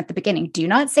debriefed him at the beginning. Do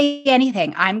not say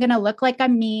anything. I'm going to look like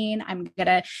I'm mean. I'm going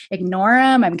to ignore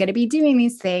him. I'm going to be doing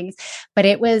these things. But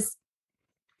it was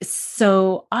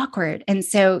so awkward. And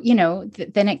so,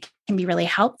 then it can be really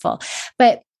helpful.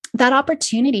 But that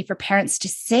opportunity for parents to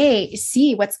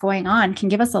see what's going on can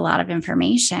give us a lot of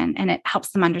information, and it helps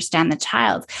them understand the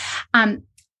child.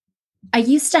 I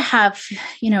used to have,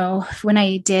 when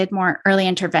I did more early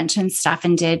intervention stuff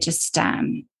and did just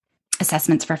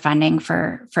assessments for funding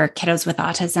for kiddos with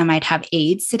autism, I'd have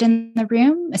aides sit in the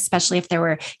room, especially if there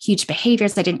were huge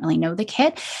behaviors. I didn't really know the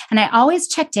kid. And I always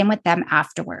checked in with them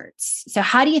afterwards. So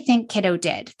how do you think kiddo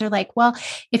did? They're like, well,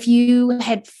 if you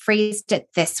had phrased it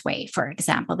this way, for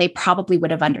example, they probably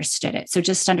would have understood it. So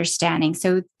just understanding.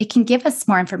 So it can give us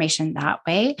more information that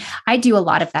way. I do a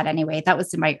lot of that anyway. That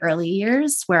was in my early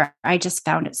years, where I just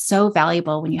found it so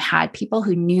valuable when you had people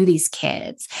who knew these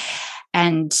kids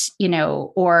and,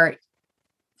 or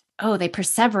they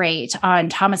perseverate on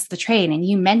Thomas the Train, and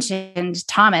you mentioned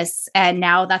Thomas, and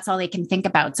now that's all they can think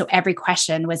about. So every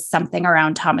question was something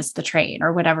around Thomas the Train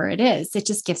or whatever it is. It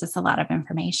just gives us a lot of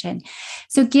information.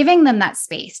 So giving them that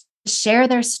space to share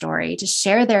their story, to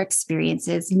share their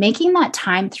experiences, making that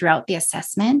time throughout the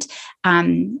assessment,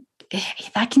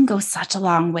 that can go such a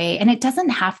long way. And it doesn't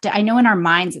have to, I know in our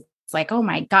minds, it's like, oh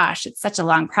my gosh, it's such a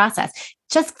long process.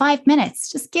 just 5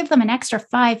 minutes. Just give them an extra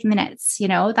 5 minutes.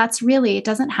 That's really, it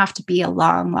doesn't have to be a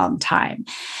long, long time.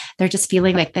 They're just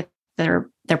feeling like that they're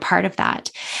part of that.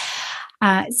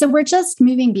 So we're just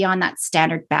moving beyond that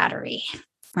standard battery,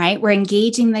 right? We're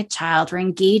engaging the child, we're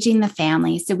engaging the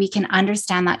family so we can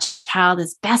understand that child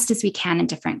as best as we can in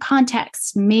different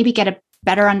contexts, maybe get a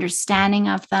better understanding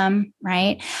of them,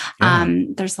 right? Yeah.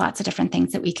 There's lots of different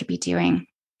things that we could be doing.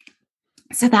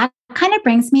 So that kind of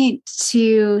brings me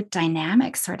to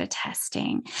dynamic sort of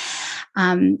testing.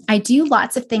 I do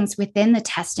lots of things within the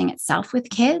testing itself with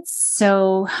kids.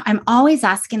 So I'm always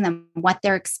asking them what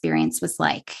their experience was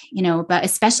like, but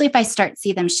especially if I start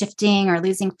see them shifting or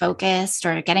losing focus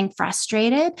or getting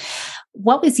frustrated,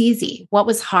 what was easy? What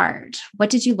was hard? What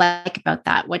did you like about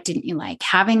that? What didn't you like?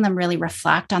 Having them really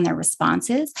reflect on their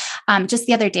responses. Just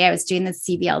the other day, I was doing the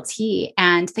CBLT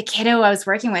and the kiddo I was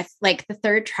working with, like the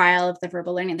third trial of the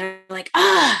verbal learning, they're like,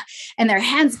 and their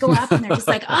hands go up and they're just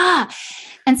like,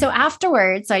 And so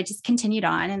afterwards, I just continued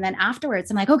on. And then afterwards,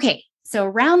 I'm like, okay, so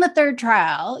around the third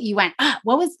trial, you went,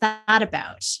 what was that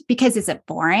about? Because is it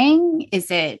boring?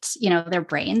 Is it, their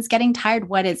brains getting tired?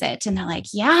 What is it? And they're like,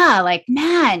 yeah, like,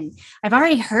 man, I've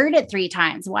already heard it 3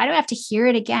 times. Why do I have to hear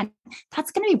it again?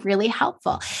 That's going to be really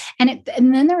helpful. And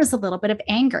then there was a little bit of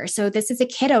anger. So this is a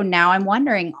kiddo. Now I'm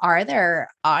wondering, are there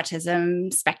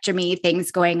autism spectrum-y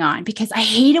things going on? Because I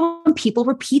hate it when people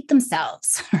repeat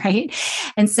themselves, right?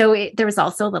 And so there was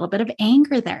also a little bit of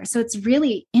anger there. So it's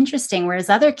really interesting. Whereas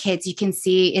other kids, you can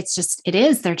see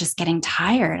they're just getting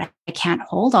tired. I can't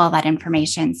hold all that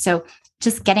information. So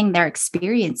just getting their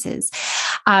experiences.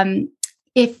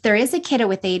 If there is a kiddo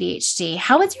with ADHD,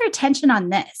 how was your attention on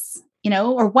this?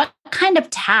 Or what kind of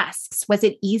tasks was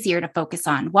it easier to focus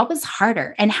on? What was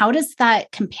harder? And how does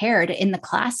that compare to in the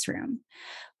classroom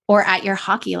or at your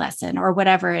hockey lesson or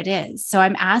whatever it is? So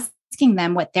I'm asking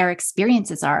them what their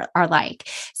experiences are like.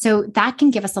 So that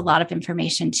can give us a lot of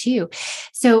information too.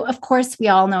 So of course, we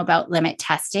all know about limit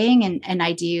testing, and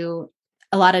I do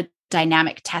a lot of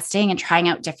dynamic testing and trying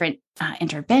out different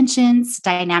interventions,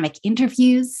 dynamic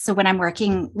interviews. So when I'm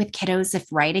working with kiddos, if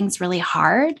writing's really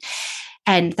hard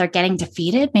and they're getting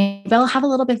defeated, maybe I'll have a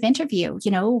little bit of interview,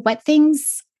 what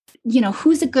things,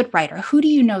 who's a good writer? Who do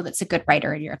you know that's a good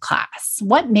writer in your class?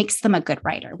 What makes them a good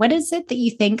writer? What is it that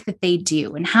you think that they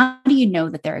do? And how do you know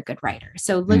that they're a good writer?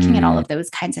 So looking at all of those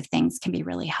kinds of things can be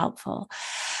really helpful.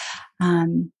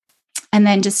 And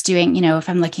then just doing, if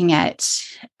I'm looking at,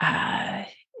 I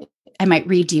might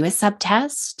redo a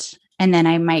subtest, and then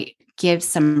I might give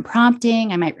some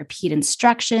prompting. I might repeat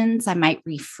instructions. I might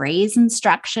rephrase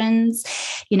instructions.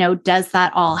 Does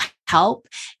that all help?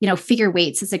 Figure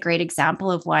weights is a great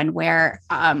example of one where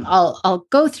I'll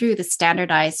go through the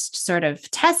standardized sort of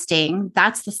testing.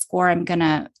 That's the score I'm going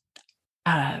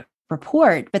to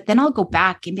report. But then I'll go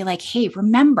back and be like, hey,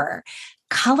 remember,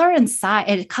 color and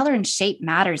shape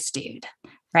matters, dude.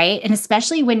 Right. And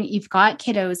especially when you've got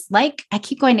kiddos, like I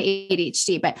keep going to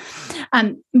ADHD, but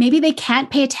maybe they can't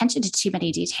pay attention to too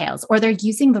many details, or they're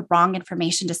using the wrong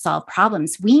information to solve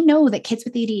problems. We know that kids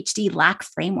with ADHD lack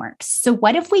frameworks. So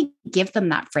what if we give them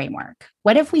that framework?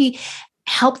 What if we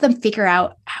help them figure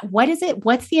out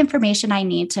what's the information I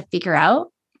need to figure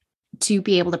out to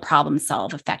be able to problem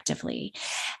solve effectively?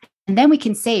 And then we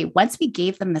can say, once we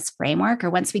gave them this framework, or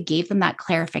once we gave them that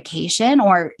clarification,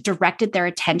 or directed their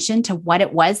attention to what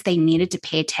it was they needed to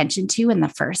pay attention to in the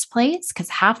first place, because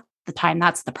half the time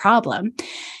that's the problem,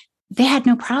 they had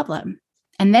no problem.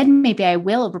 And then maybe I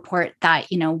will report that,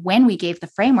 when we gave the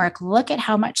framework, look at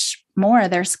how much more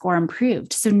their score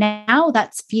improved. So now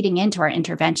that's feeding into our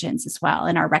interventions as well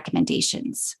and our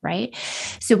recommendations, right?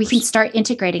 So we can start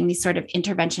integrating these sort of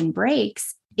intervention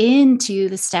breaks into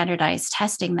the standardized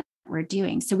testing that we're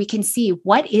doing. So we can see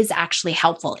what is actually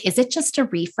helpful. Is it just a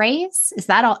rephrase? Is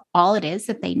that all it is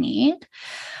that they need?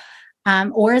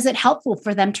 Or is it helpful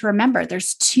for them to remember?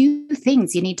 There's 2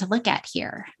 things you need to look at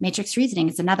here. Matrix reasoning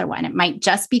is another one. It might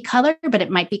just be color, but it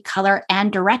might be color and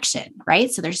direction,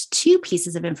 right? So there's 2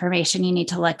 pieces of information you need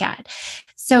to look at.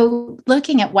 So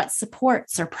looking at what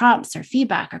supports or prompts or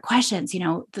feedback or questions,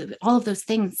 all of those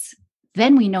things,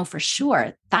 then we know for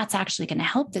sure that's actually going to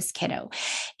help this kiddo.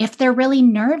 If they're really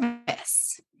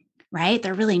nervous, right?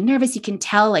 They're really nervous. You can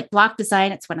tell, like block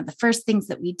design, it's one of the first things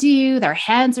that we do. Their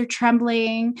hands are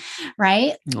trembling,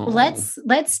 right? Oh.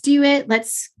 Let's do it.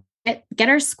 Let's get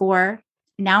our score.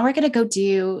 Now we're going to go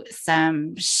do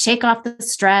some shake off the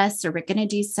stress, or we're going to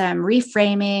do some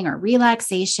reframing or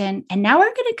relaxation. And now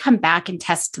we're going to come back and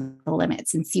test the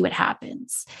limits and see what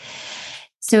happens.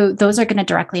 So those are going to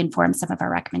directly inform some of our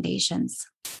recommendations.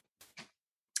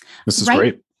 This is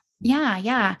great.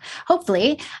 Yeah.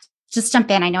 Hopefully, just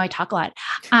jump in. I know I talk a lot.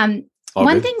 All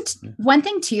One good. one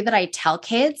thing too that I tell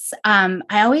kids, I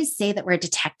always say that we're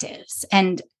detectives,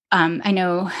 and I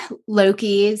know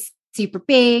Loki is super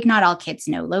big. Not all kids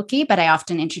know Loki, but I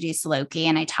often introduce Loki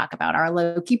and I talk about our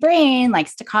Loki brain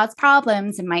likes to cause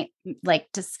problems and might like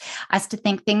just us to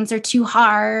think things are too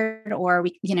hard or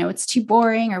it's too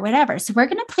boring or whatever. So we're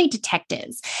going to play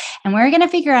detectives and we're going to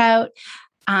figure out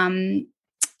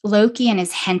Loki and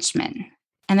his henchmen.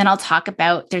 And then I'll talk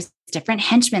about there's different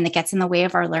henchmen that gets in the way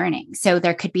of our learning. So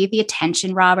there could be the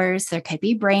attention robbers, there could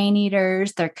be brain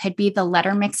eaters, there could be the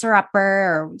letter mixer upper,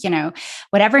 or,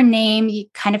 whatever name you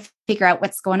kind of figure out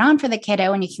what's going on for the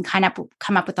kiddo and you can kind of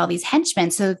come up with all these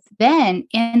henchmen. So then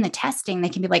in the testing, they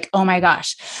can be like, oh my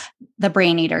gosh, the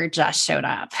brain eater just showed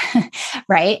up,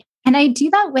 right? And I do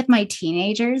that with my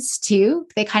teenagers too.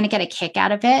 They kind of get a kick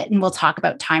out of it. And we'll talk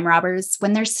about time robbers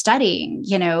when they're studying,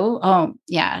 oh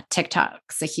yeah,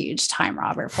 TikTok's a huge time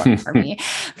robber for me,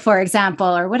 for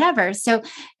example, or whatever. So,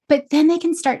 but then they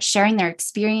can start sharing their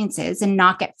experiences and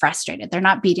not get frustrated. They're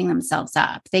not beating themselves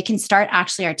up. They can start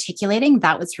actually articulating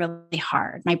that was really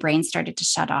hard. My brain started to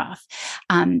shut off.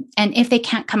 And if they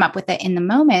can't come up with it in the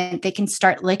moment, they can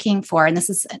start looking for, and this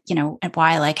is,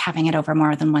 why I like having it over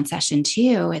more than one session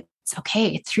too. It's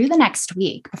okay. Through the next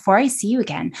week, before I see you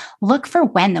again, look for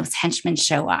when those henchmen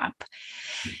show up.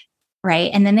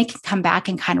 Right. And then they can come back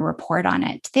and kind of report on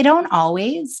it. They don't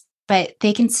always, but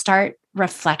they can start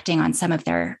reflecting on some of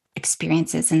their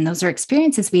experiences. And those are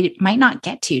experiences we might not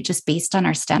get to just based on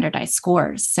our standardized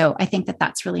scores. So I think that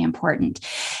that's really important.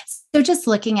 So just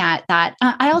looking at that,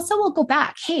 I also will go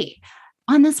back. Hey,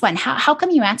 on this one, how come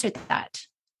you answered that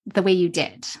the way you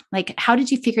did? Like, how did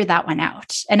you figure that one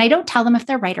out? And I don't tell them if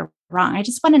they're right or wrong. I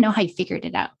just want to know how you figured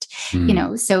it out,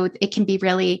 so it can be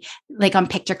really like on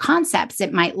picture concepts.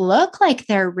 It might look like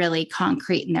they're really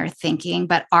concrete in their thinking,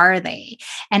 but are they?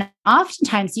 And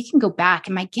oftentimes you can go back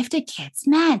and my gifted kids,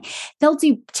 man, they'll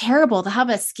do terrible. They'll have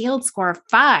a scaled score of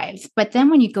 5. But then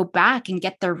when you go back and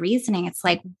get their reasoning, it's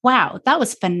like, wow, that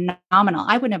was phenomenal.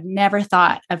 I would have never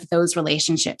thought of those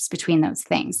relationships between those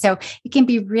things. So it can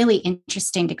be really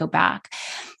interesting to go back,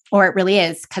 or it really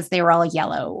is because they were all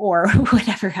yellow or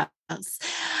whatever else.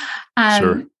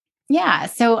 Sure. Yeah.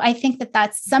 So I think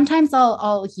that's sometimes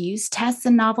I'll use tests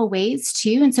in novel ways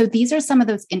too. And so these are some of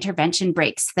those intervention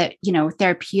breaks that,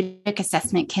 therapeutic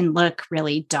assessment can look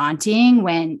really daunting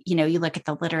when, you look at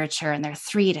the literature and they're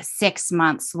 3 to 6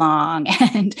 months long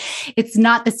and it's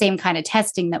not the same kind of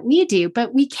testing that we do,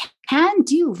 but we can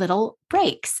do little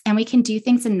breaks and we can do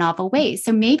things in novel ways.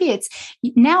 So maybe it's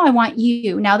now I want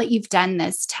you, now that you've done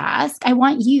this task, I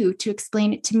want you to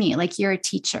explain it to me like you're a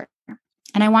teacher.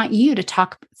 And I want you to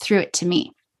talk through it to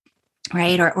me,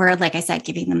 right? Or like I said,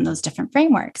 giving them those different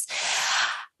frameworks.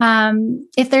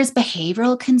 If there's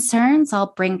behavioral concerns,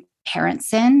 I'll bring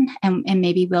parents in and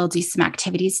maybe we'll do some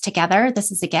activities together. This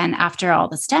is again, after all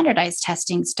the standardized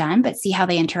testing's done, but see how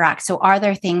they interact. So are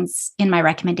there things in my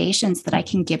recommendations that I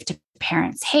can give to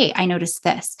parents? Hey, I noticed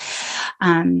this.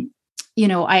 I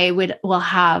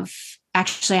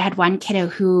had one kiddo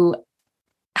who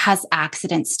has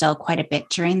accidents still quite a bit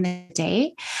during the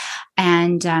day.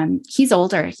 And he's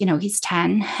older, he's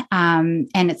 10, and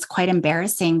it's quite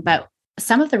embarrassing. But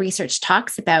some of the research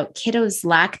talks about kiddos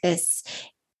lack this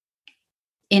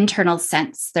internal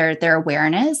sense, their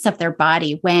awareness of their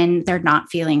body when they're not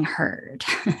feeling heard.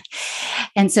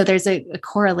 And so there's a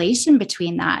correlation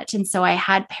between that. And so I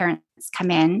had parents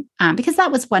come in because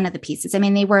that was one of the pieces. I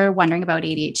mean, they were wondering about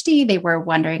ADHD, they were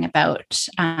wondering about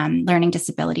learning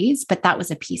disabilities, but that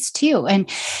was a piece too. And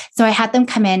so I had them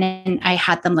come in and I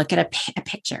had them look at a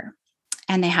picture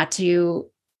and they had to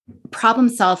problem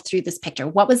solve through this picture,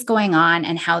 what was going on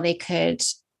and how they could,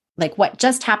 like what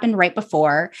just happened right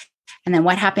before, and then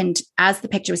what happened as the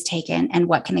picture was taken and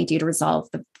what can they do to resolve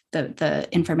the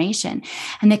information.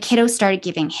 And the kiddo started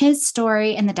giving his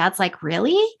story and the dad's like,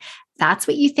 really? That's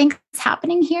what you think is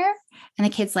happening here? And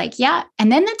the kid's like, yeah.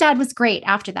 And then the dad was great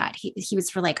after that. He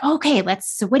was like, okay,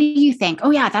 so what do you think?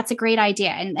 Oh yeah, that's a great idea.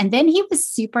 And then he was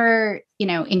super,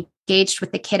 engaged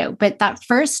with the kiddo. But that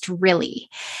first really,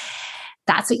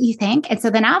 that's what you think. And so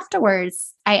then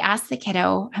afterwards I asked the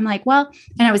kiddo, I'm like, well,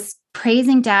 and I was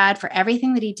praising dad for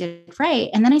everything that he did right.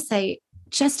 And then I say,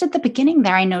 just at the beginning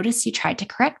there, I noticed you tried to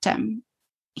correct him.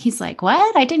 He's like,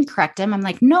 what? I didn't correct him. I'm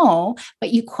like, no,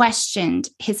 but you questioned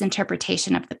his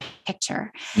interpretation of the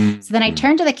picture. Mm-hmm. So then I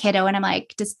turned to the kiddo and I'm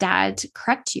like, does dad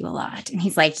correct you a lot? And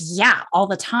he's like, yeah, all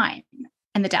the time.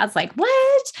 And the dad's like,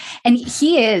 what? And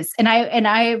he is. And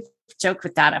I've joked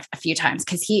with dad a few times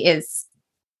because he is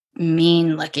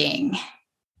mean looking,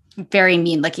 very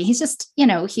mean looking. He's just,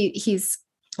 he's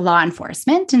law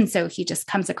enforcement. And so he just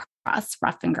comes across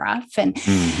rough and gruff. And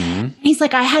Mm-hmm. he's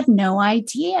like, I had no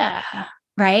idea.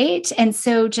 Right. And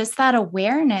so just that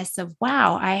awareness of,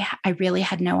 wow, I really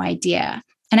had no idea.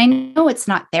 And I know it's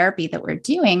not therapy that we're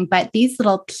doing, but these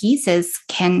little pieces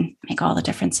can make all the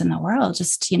difference in the world,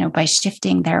 just, by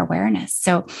shifting their awareness.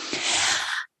 So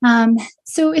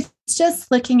it's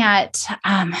just looking at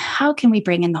how can we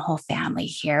bring in the whole family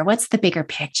here? What's the bigger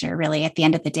picture really at the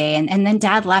end of the day? And then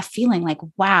Dad left feeling like,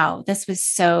 wow, this was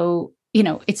so,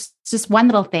 it's just one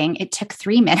little thing. It took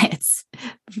 3 minutes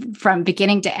from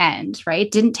beginning to end, right?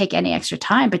 It didn't take any extra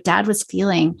time, but Dad was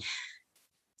feeling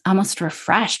almost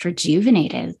refreshed,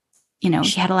 rejuvenated. He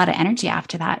had a lot of energy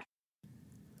after that.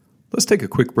 Let's take a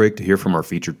quick break to hear from our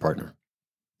featured partner.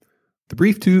 The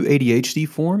Brief 2 ADHD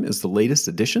form is the latest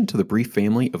addition to the Brief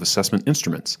family of assessment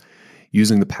instruments.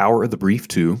 Using the power of the Brief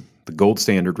 2, the gold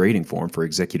standard rating form for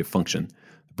executive function,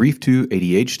 the Brief 2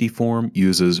 ADHD form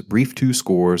uses Brief 2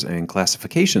 scores and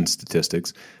classification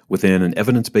statistics within an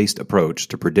evidence-based approach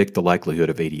to predict the likelihood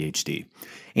of ADHD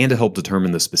and to help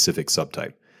determine the specific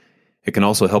subtype. It can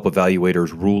also help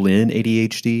evaluators rule in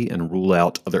ADHD and rule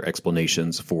out other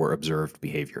explanations for observed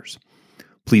behaviors.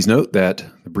 Please note that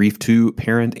the Brief 2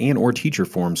 parent and or teacher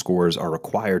form scores are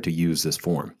required to use this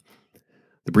form.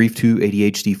 The Brief 2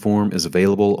 ADHD form is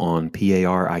available on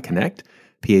PAR iConnect,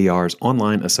 PAR's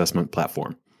online assessment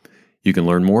platform. You can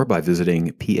learn more by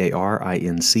visiting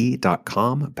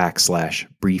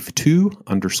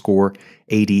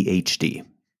parinc.com/brief2_ADHD.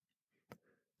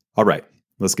 All right,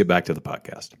 let's get back to the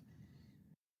podcast.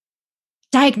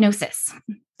 Diagnosis.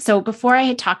 So before I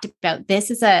had talked about this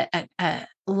is a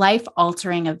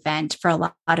life-altering event for a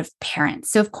lot of parents.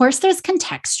 So of course, there's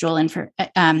contextual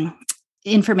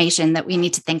information that we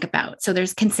need to think about. So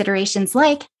there's considerations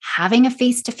like having a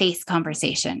face-to-face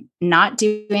conversation, not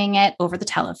doing it over the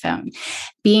telephone,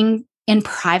 being in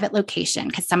private location,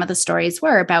 because some of the stories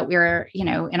were about we were, in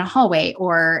a hallway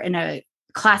or in a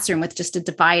classroom with just a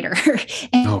divider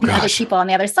and other people on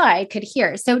the other side could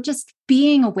hear. So just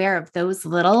being aware of those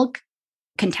little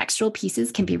contextual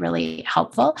pieces can be really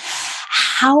helpful.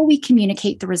 How we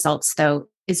communicate the results, though,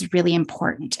 is really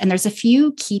important. And there's a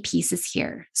few key pieces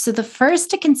here. So the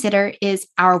first to consider is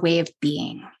our way of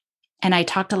being. And I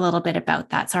talked a little bit about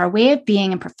that. So our way of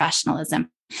being and professionalism.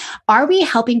 Are we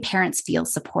helping parents feel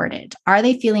supported? Are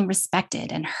they feeling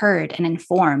respected and heard and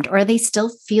informed? Or are they still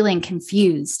feeling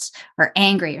confused or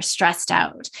angry or stressed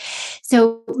out?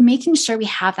 So making sure we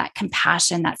have that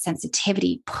compassion, that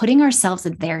sensitivity, putting ourselves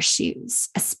in their shoes,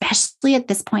 especially at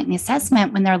this point in the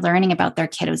assessment when they're learning about their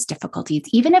kiddos' difficulties,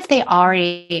 even if they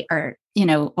already are,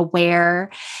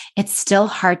 aware, it's still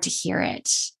hard to hear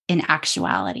it in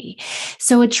actuality.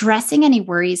 So addressing any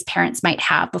worries parents might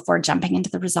have before jumping into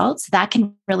the results, that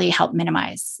can really help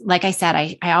minimize. Like I said,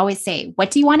 I always say, what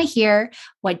do you want to hear?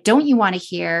 What don't you want to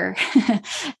hear?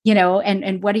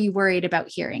 And what are you worried about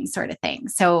hearing, sort of thing.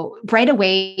 So right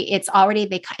away, it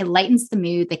lightens the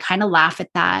mood. They kind of laugh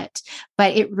at that,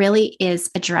 but it really is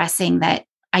addressing that.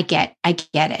 I get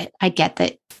it. I get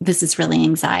that this is really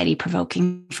anxiety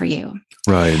provoking for you.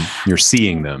 Right. You're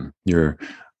seeing them. You're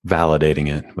validating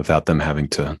it without them having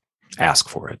to ask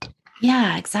for it.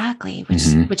 Yeah, exactly.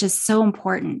 Which is so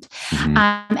important.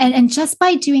 And just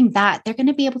by doing that, they're going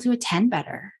to be able to attend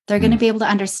better. They're going to be able to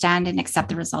understand and accept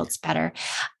the results better.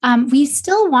 We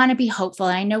still want to be hopeful.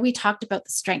 And I know we talked about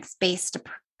the strengths-based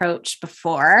approach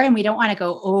before, and we don't want to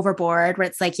go overboard where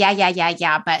it's like,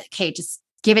 yeah, but okay, just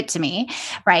give it to me,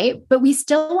 right? But we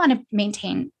still want to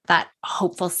maintain that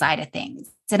hopeful side of things.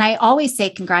 And I always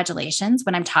say congratulations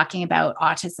when I'm talking about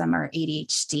autism or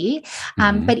ADHD.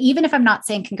 But even if I'm not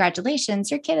saying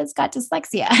congratulations, your kid has got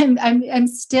dyslexia, I'm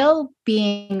still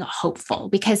being hopeful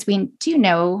because we do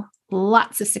know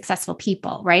lots of successful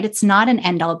people, right? It's not an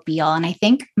end all be all. And I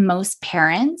think most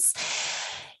parents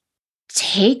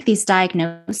take these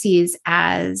diagnoses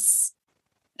as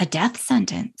a death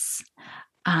sentence.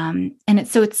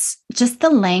 It's just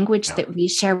the language that we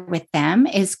share with them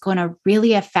is going to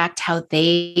really affect how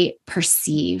they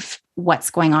perceive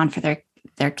what's going on for their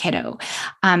kiddo.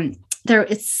 I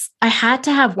had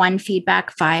to have one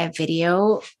feedback via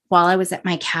video while I was at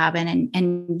my cabin,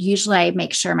 and usually I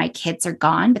make sure my kids are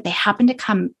gone, but they happened to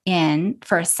come in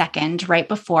for a second right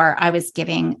before I was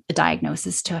giving a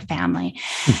diagnosis to a family.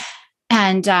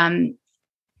 And,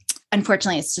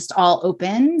 unfortunately, it's just all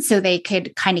open so they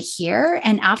could kind of hear.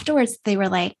 And afterwards, they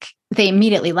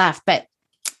immediately left. But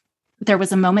there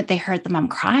was a moment they heard the mom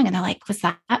crying and they're like, was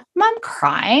that mom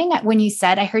crying when you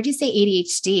said, I heard you say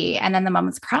ADHD? And then the mom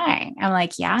was crying. I'm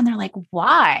like, yeah. And they're like,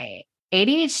 why?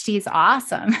 ADHD is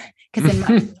awesome.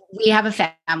 because we have a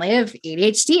family of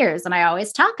ADHDers, and I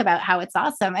always talk about how it's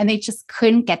awesome, and they just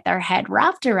couldn't get their head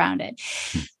wrapped around it.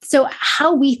 So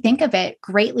how we think of it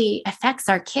greatly affects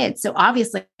our kids. So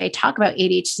obviously I talk about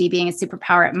ADHD being a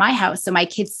superpower at my house. So my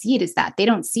kids see it as that. They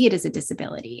don't see it as a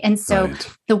disability. And so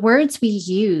the words we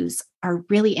use are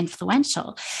really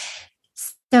influential.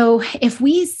 So if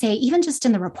we say, even just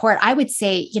in the report, I would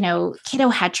say, kiddo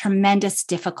had tremendous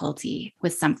difficulty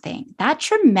with something. That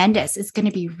tremendous is going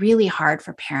to be really hard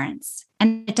for parents.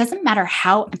 And it doesn't matter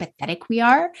how empathetic we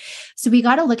are. So we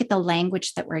got to look at the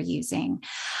language that we're using.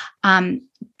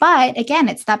 But again,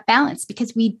 it's that balance,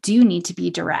 because we do need to be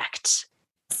direct,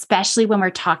 especially when we're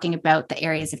talking about the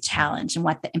areas of challenge and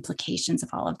what the implications of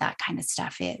all of that kind of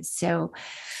stuff is. So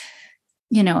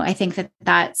I think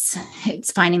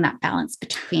it's finding that balance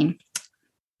between.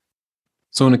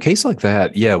 So in a case like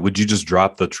that, would you just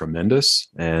drop the tremendous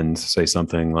and say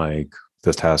something like,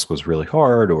 this task was really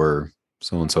hard, or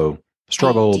so-and-so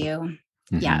struggled? I do.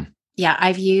 Mm-hmm. Yeah.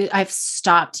 I've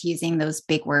stopped using those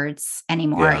big words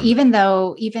anymore, even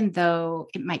though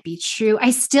it might be true.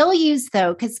 I still use,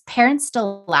 though, because parents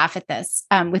still laugh at this,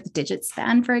 with digit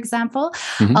span, for example.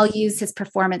 Mm-hmm. I'll use his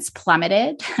performance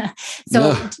plummeted.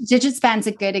 Digit span's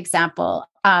a good example,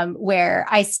 where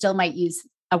I still might use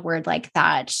a word like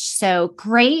that. So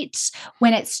great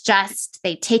when it's just,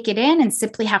 they take it in and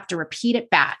simply have to repeat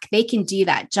it back. They can do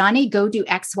that. Johnny, go do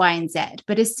X, Y, and Z.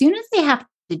 But as soon as they have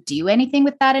to do anything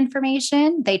with that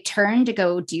information, they turn to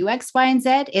go do X, Y, and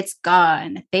Z, it's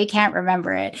gone. They can't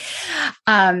remember it.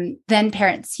 Then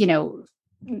parents,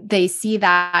 they see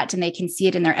that and they can see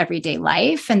it in their everyday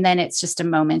life. And then it's just a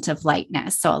moment of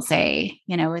lightness. So I'll say,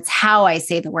 it's how I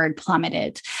say the word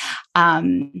plummeted.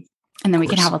 And then we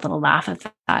can have a little laugh of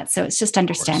that. So it's just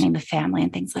understanding the family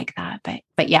and things like that.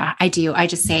 But yeah, I do. I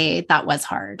just say that was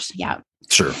hard. Yeah.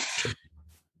 Sure.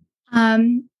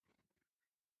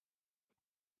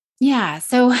 Yeah.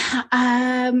 So,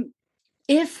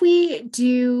 if we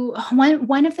do,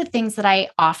 one of the things that I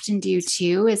often do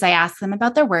too, is I ask them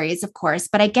about their worries, of course,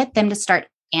 but I get them to start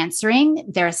answering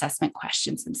their assessment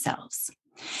questions themselves.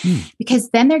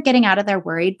 Because then they're getting out of their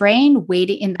worried brain,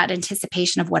 waiting in that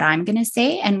anticipation of what I'm going to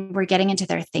say, and we're getting into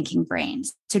their thinking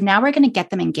brains. So now we're going to get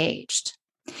them engaged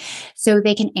so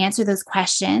they can answer those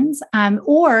questions.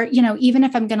 Or, even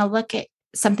if I'm going to look at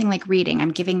something like reading,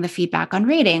 I'm giving the feedback on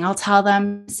reading, I'll tell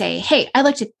them, say, hey, I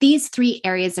looked at these 3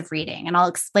 areas of reading, and I'll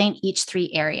explain each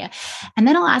 3 area. And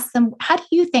then I'll ask them, how do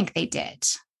you think they did?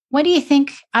 What do you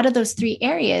think out of those 3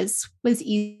 areas was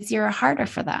easier or harder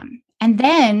for them? And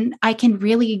then I can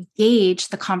really gauge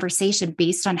the conversation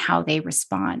based on how they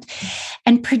respond.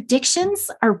 And predictions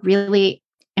are really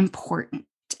important.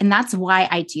 And that's why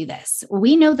I do this.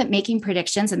 We know that making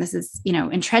predictions, and this is,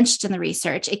 entrenched in the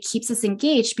research, it keeps us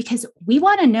engaged because we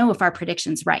want to know if our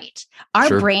prediction's right.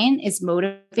 Our brain is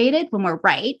motivated when we're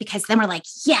right, because then we're like,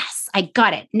 yes, I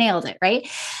got it, nailed it, right?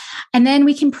 And then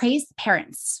we can praise the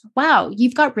parents. Wow,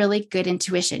 you've got really good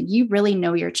intuition. You really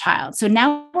know your child. So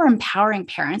now we're empowering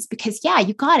parents because, yeah,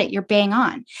 you got it. You're bang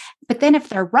on. But then if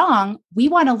they're wrong, we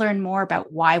want to learn more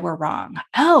about why we're wrong.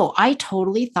 Oh, I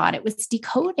totally thought it was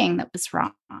decoding that was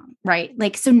wrong, right?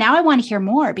 So now I want to hear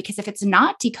more, because if it's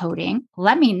not decoding,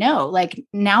 let me know.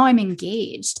 Now I'm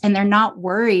engaged, and they're not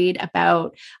worried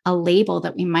about a label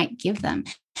that we might give them.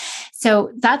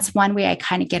 So that's one way I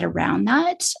kind of get around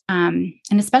that. And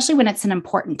especially when it's an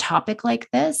important topic like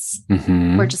this,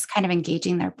 we're just kind of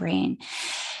engaging their brain.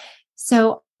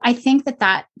 So I think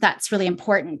that's really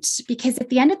important, because at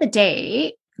the end of the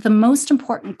day, the most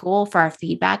important goal for our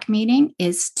feedback meeting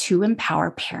is to empower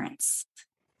parents.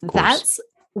 That's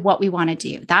what we want to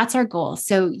do. That's our goal.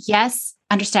 So yes,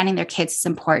 understanding their kids is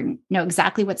important, know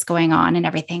exactly what's going on and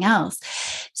everything else.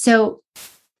 So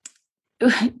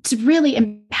to really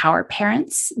empower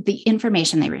parents, the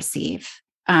information they receive,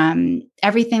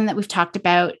 everything that we've talked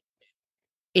about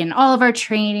in all of our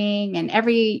training and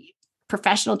every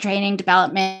professional training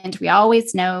development, we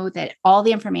always know that all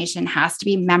the information has to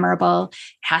be memorable,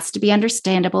 has to be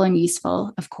understandable and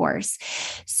useful, of course.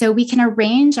 So we can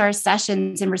arrange our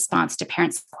sessions in response to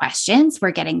parents' questions.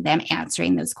 We're getting them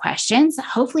answering those questions.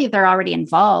 Hopefully they're already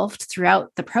involved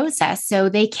throughout the process, so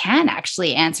they can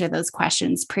actually answer those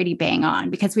questions pretty bang on,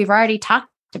 because we've already talked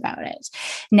about it.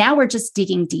 Now we're just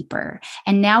digging deeper,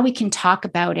 and now we can talk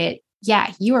about it.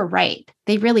 Yeah, you are right.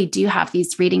 They really do have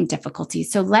these reading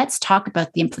difficulties. So let's talk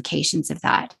about the implications of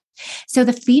that. So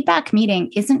the feedback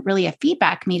meeting isn't really a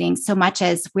feedback meeting so much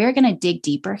as we're going to dig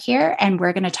deeper here, and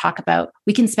we're going to talk about,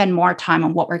 we can spend more time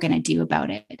on what we're going to do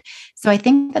about it. So I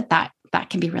think that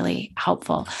can be really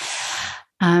helpful.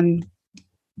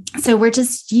 So we're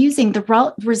just using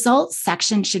the results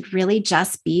section should really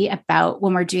just be about,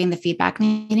 when we're doing the feedback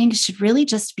meeting, should really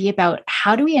just be about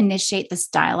how do we initiate this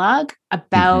dialogue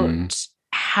about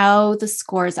how the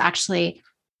scores actually,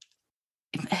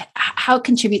 how it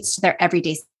contributes to their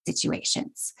everyday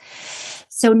situations.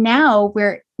 So now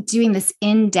we're doing this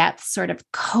in-depth sort of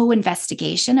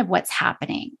co-investigation of what's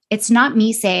happening. It's not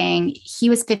me saying he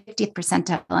was 50th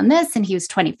percentile on this and he was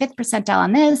 25th percentile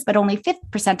on this, but only 5th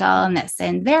percentile on this.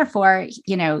 And therefore,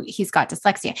 he's got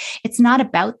dyslexia. It's not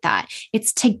about that.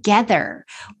 It's together.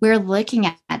 We're looking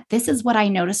at this is what I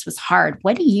noticed was hard.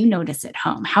 What do you notice at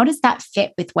home? How does that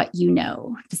fit with what you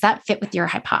know? Does that fit with your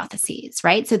hypotheses,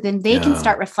 right? So then they can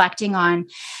start reflecting on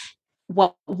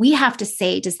what we have to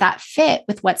say. Does that fit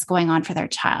with what's going on for their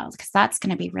child? Because that's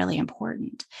going to be really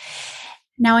important.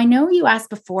 Now, I know you asked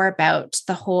before about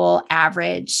the whole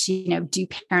average, do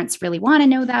parents really want to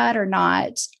know that or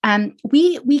not?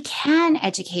 We can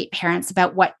educate parents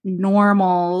about what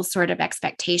normal sort of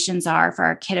expectations are for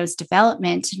our kiddo's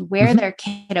development and where their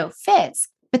kiddo fits.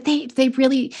 But they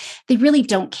really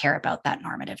don't care about that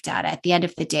normative data at the end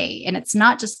of the day. And it's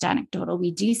not just anecdotal.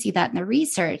 We do see that in the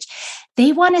research.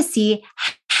 They want to see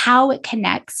how it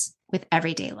connects with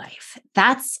everyday life.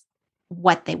 That's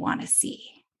what they want to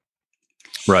see.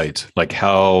 Right. Like,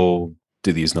 how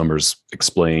do these numbers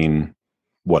explain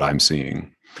what I'm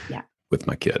seeing with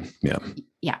my kid? Yeah.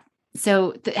 Yeah.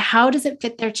 So how does it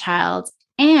fit their child?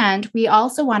 And we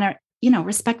also want to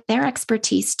respect their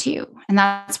expertise too. And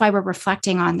that's why we're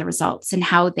reflecting on the results and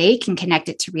how they can connect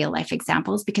it to real life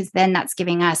examples, because then that's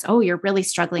giving us, oh, you're really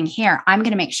struggling here. I'm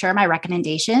going to make sure my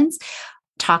recommendations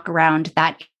talk around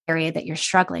that area that you're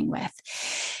struggling with.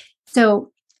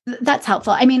 So that's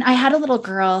helpful. I mean, I had a little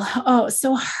girl. Oh,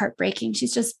 so heartbreaking.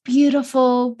 She's just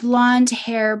beautiful, blonde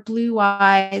hair, blue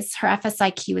eyes. Her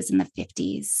FSIQ was in the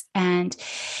 50s. And,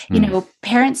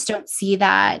 parents don't see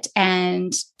that.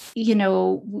 And,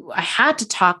 I had to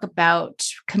talk about,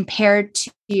 compared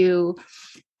to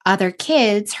other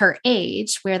kids her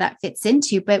age, where that fits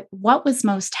into. But what was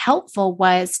most helpful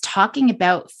was talking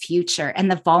about future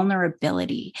and the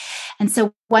vulnerability. And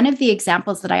so one of the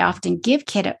examples that I often give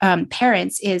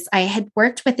parents is, I had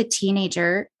worked with a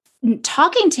teenager.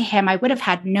 Talking to him, I would have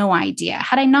had no idea.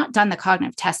 Had I not done the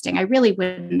cognitive testing, I really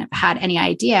wouldn't have had any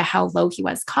idea how low he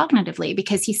was cognitively,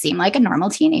 because he seemed like a normal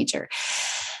teenager.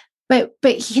 But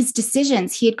his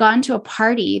decisions, he had gone to a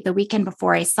party the weekend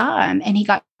before I saw him, and he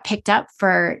got picked up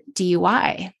for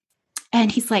DUI. And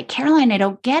he's like, Caroline, I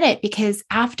don't get it, because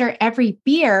after every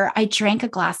beer, I drank a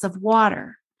glass of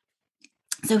water.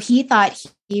 So he thought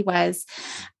he was,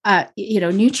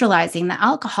 neutralizing the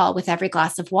alcohol with every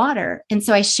glass of water. And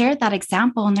so I shared that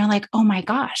example, and they're like, oh my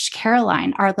gosh,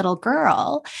 Caroline, our little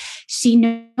girl, she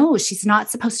knows she's not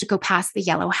supposed to go past the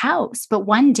yellow house. But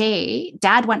one day,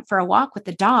 Dad went for a walk with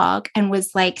the dog and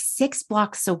was like 6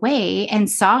 blocks away and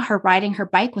saw her riding her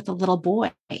bike with a little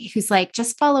boy who's like,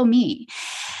 just follow me.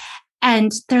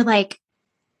 And they're like,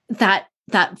 that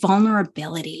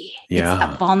vulnerability. Yeah. It's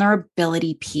that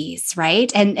vulnerability piece,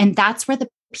 right? And that's where the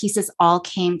pieces all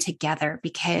came together,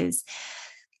 because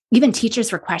even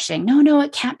teachers were questioning, no,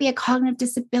 it can't be a cognitive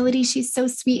disability. She's so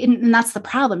sweet. And that's the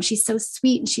problem. She's so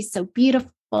sweet and she's so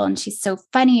beautiful and she's so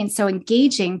funny and so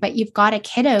engaging. But you've got a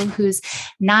kiddo who's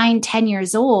 9-10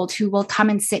 years old who will come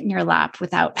and sit in your lap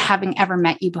without having ever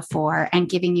met you before and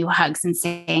giving you hugs and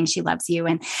saying she loves you.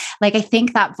 And I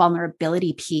think that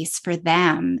vulnerability piece for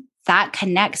them, that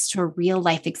connects to a real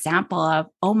life example of,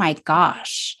 oh my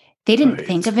gosh, they didn't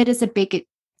think of it as a big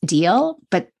deal,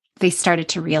 but they started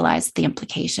to realize the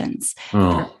implications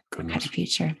for the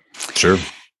future. Sure.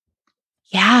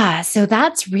 Yeah. So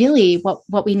that's really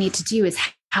what we need to do, is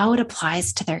how it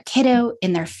applies to their kiddo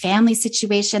in their family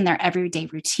situation, their everyday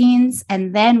routines.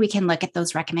 And then we can look at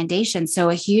those recommendations. So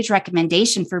a huge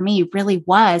recommendation for me really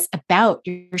was about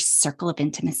your circle of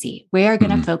intimacy. We are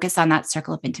going to focus on that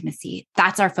circle of intimacy.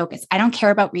 That's our focus. I don't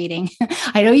care about reading.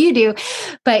 I know you do,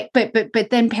 but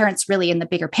then parents really, in the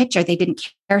bigger picture, they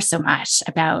didn't care so much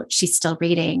about, she's still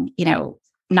reading,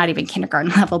 not even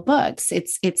kindergarten level books.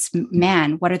 It's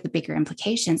man, what are the bigger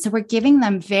implications? So we're giving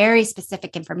them very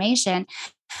specific information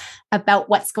about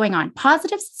what's going on.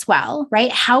 Positives as well,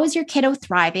 right? How is your kiddo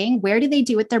thriving? Where do they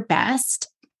do at their best?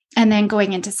 And then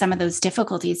going into some of those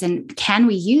difficulties, and can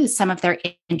we use some of their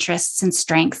interests and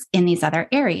strengths in these other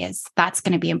areas? That's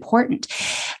going to be important.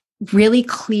 Really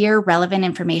clear, relevant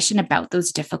information about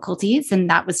those difficulties. And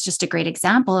that was just a great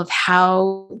example of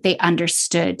how they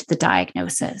understood the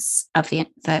diagnosis of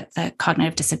the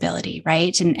cognitive disability,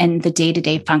 right? And the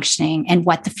day-to-day functioning and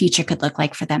what the future could look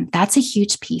like for them. That's a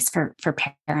huge piece for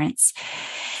parents.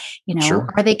 Sure.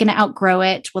 Are they going to outgrow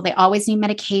it? Will they always need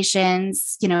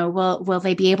medications? Will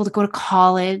they be able to go to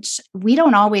college? We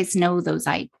don't always know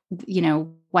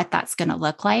what that's going to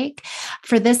look like.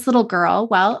 For this little girl,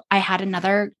 well, I had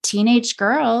another teenage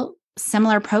girl,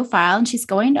 similar profile, and she's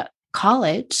going to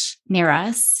college near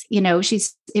us.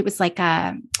 It was like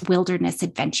a wilderness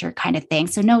adventure kind of thing.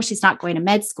 So no, she's not going to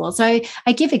med school. So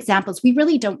I give examples. We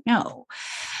really don't know,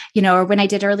 or when I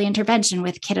did early intervention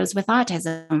with kiddos with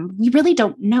autism, we really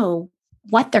don't know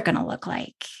what they're going to look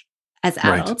like as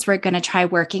adults. Right. We're going to try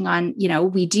working on,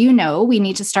 we do know we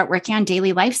need to start working on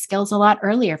daily life skills a lot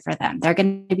earlier for them. They're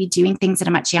going to be doing things at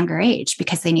a much younger age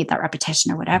because they need that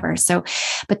repetition or whatever. So,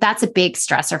 but that's a big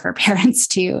stressor for parents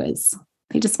too, is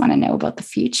they just want to know about the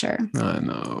future. I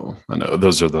know.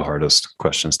 Those are the hardest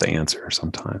questions to answer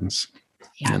sometimes.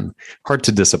 Yeah. And hard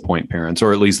to disappoint parents,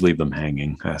 or at least leave them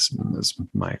hanging, as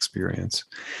my experience.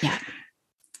 Yeah.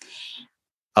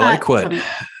 I like what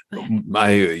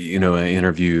I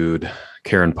interviewed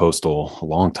Karen Postal a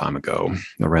long time ago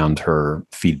around her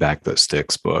Feedback That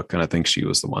Sticks book. And I think she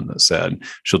was the one that said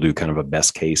she'll do kind of a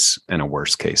best case and a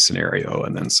worst case scenario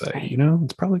and then say,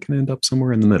 it's probably going to end up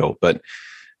somewhere in the middle, but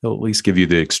they'll at least give you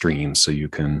the extremes so you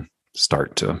can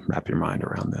start to wrap your mind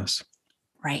around this.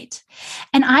 Right.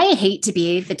 And I hate to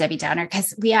be the Debbie Downer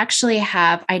because we actually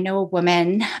I know a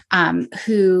woman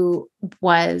who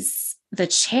was the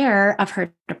chair of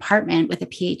her department with a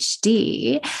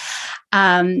PhD,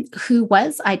 who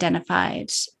was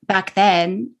identified back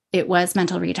then. It was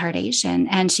mental retardation,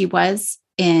 and she was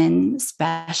in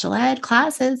special ed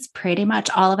classes pretty much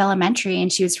all of elementary,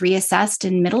 and she was reassessed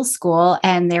in middle school,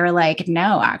 and they were like,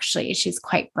 no, actually, she's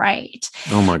quite bright.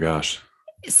 Oh my gosh.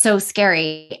 So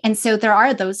scary. And so there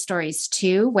are those stories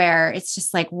too, where it's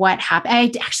just like, what happened?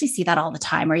 I actually see that all the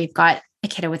time, where you've got a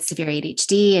kiddo with severe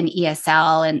ADHD and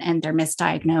ESL and they're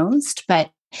misdiagnosed. But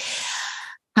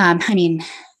I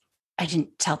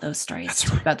didn't tell those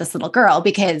stories about this little girl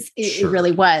because it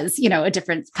really was, a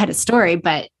different kind of story.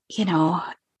 But,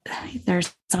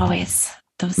 there's always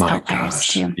those outliers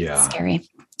too. Yeah. Scary.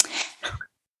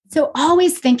 So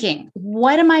always thinking,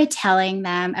 what am I telling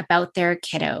them about their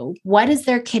kiddo? What is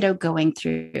their kiddo going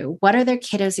through? What are their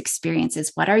kiddo's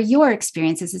experiences? What are your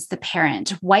experiences as the parent?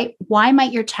 Why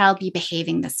might your child be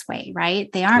behaving this way, right?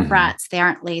 They aren't brats. They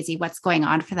aren't lazy. What's going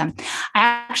on for them?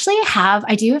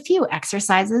 I do a few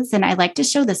exercises, and I like to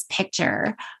show this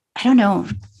picture. I don't know.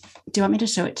 Do you want me to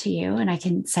show it to you and I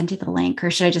can send you the link,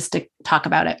 or should I just talk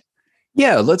about it?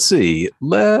 Yeah, let's see.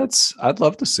 I'd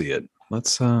love to see it.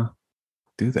 Let's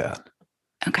do that.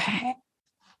 Okay.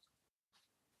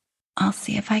 I'll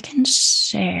see if I can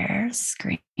share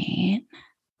screen.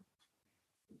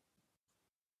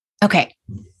 Okay.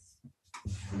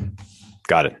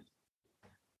 Got it.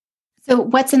 So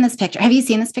what's in this picture? Have you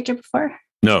seen this picture before?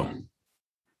 No.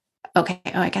 Okay.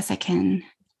 Oh, I guess I can.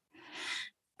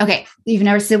 Okay. You've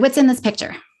never seen what's in this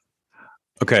picture?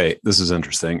 Okay. This is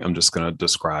interesting. I'm just going to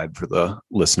describe for the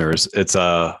listeners. It's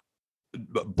a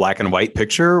black and white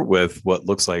picture with what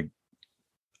looks like,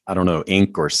 I don't know,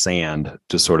 ink or sand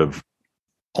just sort of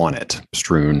on it,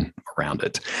 strewn around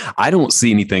it. I don't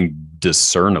see anything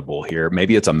discernible here.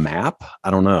 Maybe it's a map.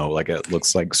 I don't know. Like it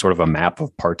looks like sort of a map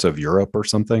of parts of Europe or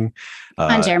something.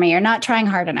 Come on, Jeremy, you're not trying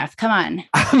hard enough. Come on.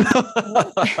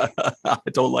 I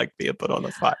don't like being put on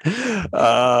the spot.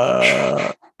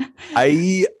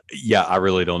 I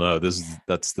really don't know.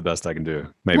 That's the best I can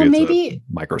do. Maybe it's a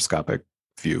microscopic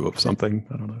view of something.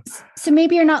 I don't know. So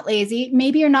maybe you're not lazy.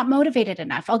 Maybe you're not motivated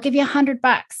enough. I'll give you $100.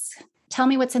 Tell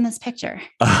me what's in this picture.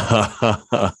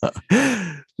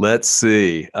 Let's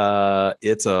see.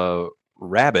 It's a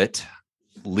rabbit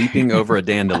leaping over a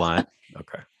dandelion.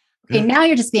 Okay. Okay, now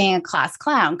you're just being a class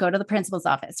clown. Go to the principal's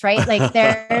office, right? Like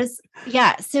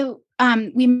yeah. So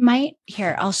we might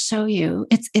I'll show you.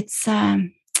 It's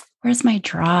where's my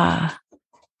draw?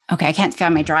 Okay, I can't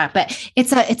find my draw, but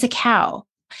it's a cow.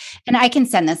 And I can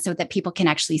send this so that people can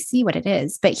actually see what it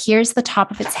is. But here's the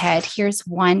top of its head. Here's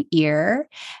one ear.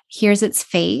 Here's its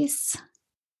face.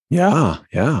 Yeah.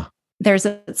 Yeah. There's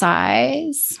its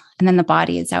eyes. And then the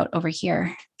body is out over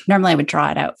here. Normally I would draw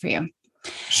it out for you.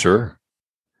 Sure.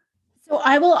 So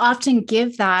I will often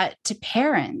give that to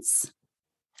parents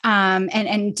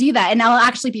and do that. And I'll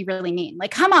actually be really mean.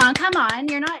 Like, come on.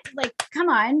 You're not like, come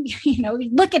on,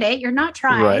 look at it. You're not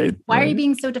trying. Right, Why are you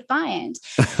being so defiant?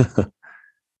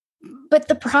 But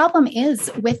the problem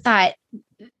is with that,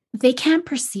 they can't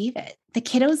perceive it. The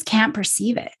kiddos can't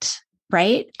perceive it,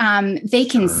 right? They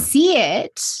can see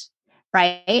it,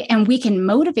 right? And we can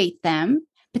motivate them,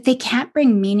 but they can't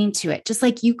bring meaning to it. Just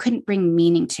like you couldn't bring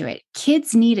meaning to it.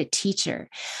 Kids need a teacher.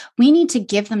 We need to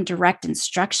give them direct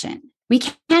instruction. We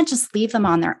can't just leave them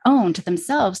on their own to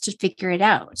themselves to figure it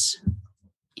out,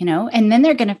 and then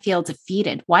they're going to feel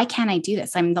defeated. Why can't I do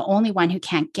this? I'm the only one who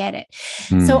can't get it.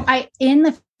 So in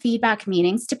the feedback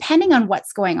meetings, depending on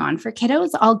what's going on for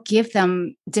kiddos, I'll give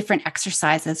them different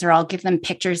exercises, or I'll give them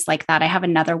pictures like that. I have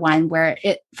another one where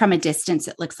from a distance,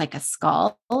 it looks like a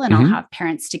skull, and I'll have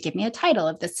parents to give me a title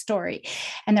of this story.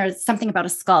 And there's something about a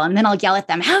skull. And then I'll yell at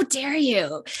them, how dare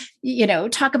you,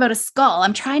 talk about a skull?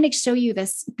 I'm trying to show you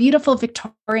this beautiful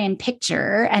Victorian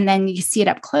picture. And then you see it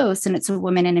up close and it's a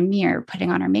woman in a mirror putting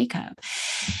on her makeup.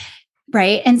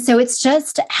 Right. And so it's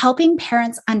just helping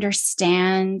parents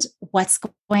understand what's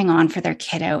going on for their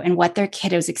kiddo and what their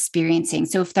kiddo's experiencing.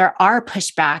 So if there are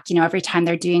pushback, every time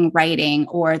they're doing writing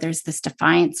or there's this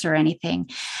defiance or anything,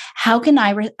 how can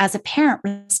I, as a parent,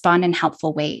 respond in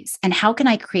helpful ways? And how can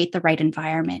I create the right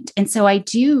environment? And so I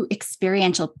do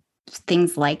experiential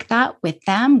things like that with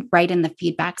them right in the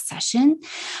feedback session,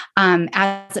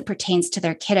 as it pertains to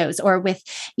their kiddos. Or with,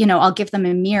 I'll give them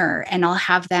a mirror and I'll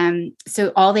have them,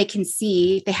 so all they can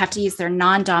see, they have to use their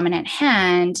non-dominant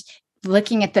hand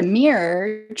looking at the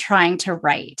mirror, trying to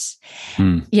write,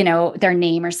 their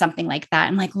name or something like that.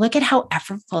 I'm like, look at how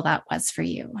effortful that was for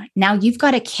you. Now you've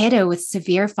got a kiddo with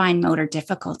severe fine motor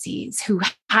difficulties who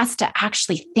has to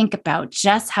actually think about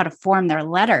just how to form their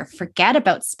letter, forget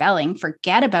about spelling,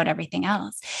 forget about everything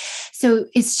else. So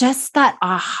it's just that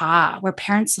aha, where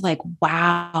parents are like,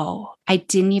 wow, I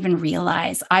didn't even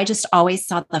realize. I just always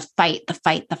saw the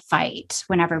fight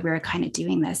whenever we were kind of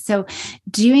doing this. So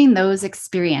doing those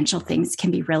experiential things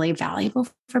can be really valuable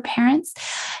for parents,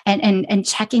 and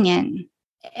checking in.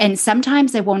 And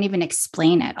sometimes I won't even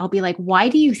explain it. I'll be like, why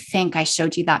do you think I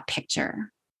showed you that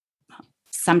picture?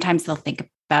 Sometimes they'll think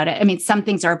about it. I mean, some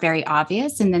things are very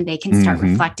obvious, and then they can start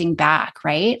reflecting back,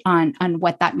 right, on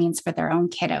what that means for their own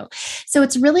kiddo. So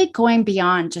it's really going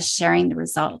beyond just sharing the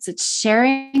results. It's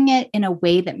sharing it in a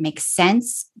way that makes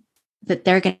sense, that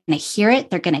they're going to hear it,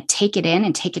 they're going to take it in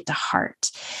and take it to heart.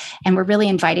 And we're really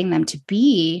inviting them to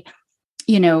be,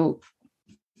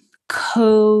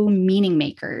 co-meaning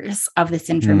makers of this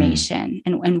information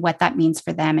and what that means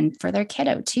for them and for their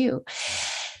kiddo too.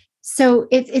 So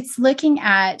it's looking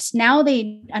at, now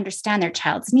they understand their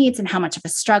child's needs and how much of a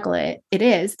struggle it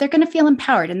is. They're going to feel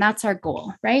empowered. And that's our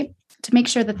goal, right? To make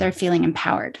sure that they're feeling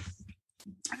empowered.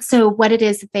 So what it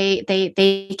is that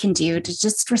they can do to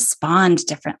just respond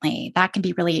differently, that can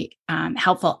be really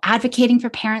helpful. Advocating for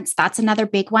parents, that's another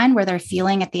big one where they're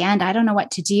feeling at the end, I don't know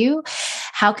what to do.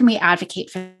 How can we advocate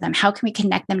for them? How can we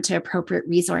connect them to appropriate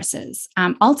resources?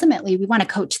 Ultimately, we want to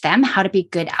coach them how to be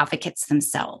good advocates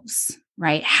themselves,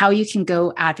 right? How you can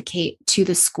go advocate to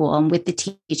the school and with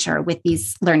the teacher, with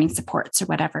these learning supports or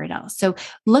whatever else. So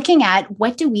looking at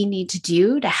what do we need to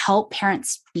do to help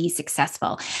parents be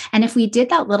successful? And if we did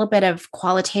that little bit of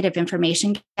qualitative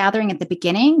information gathering at the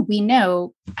beginning, we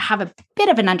have a bit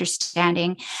of an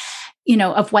understanding,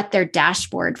 of what their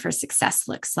dashboard for success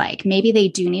looks like. Maybe they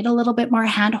do need a little bit more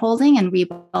hand-holding, and we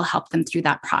will help them through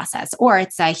that process. Or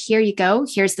it's here you go,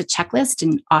 here's the checklist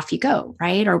and off you go,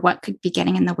 right? Or what could be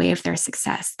getting in the way of their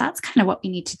success. That's kind of what we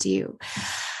need to do.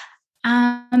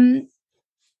 A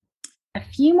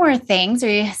few more things. Are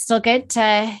you still good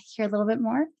to hear a little bit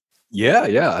more?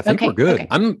 Yeah. I think we're good. Okay.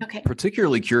 I'm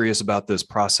particularly curious about this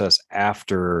process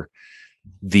after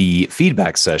the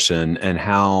feedback session and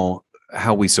how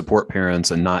we support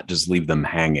parents and not just leave them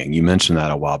hanging. You mentioned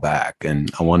that a while back, and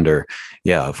I wonder,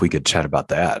 if we could chat about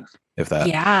that, if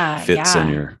that fits in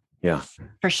your,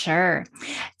 For sure.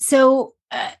 So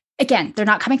again, they're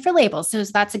not coming for labels. So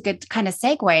that's a good kind of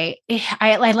segue.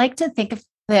 I like to think of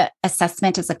the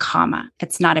assessment as a comma.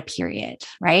 It's not a period,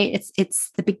 right?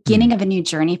 It's the beginning of a new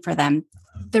journey for them.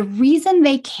 The reason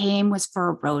they came was for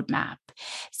a roadmap.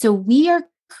 So we are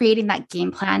creating that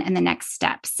game plan and the next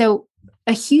step. So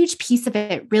a huge piece of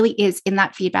it really is in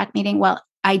that feedback meeting. Well,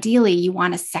 ideally, you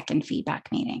want a second feedback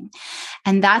meeting.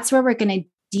 And that's where we're going to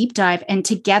deep dive. And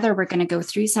together, we're going to go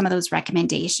through some of those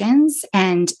recommendations.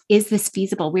 And is this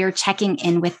feasible? We're checking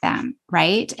in with them,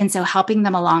 right? And so helping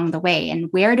them along the way. And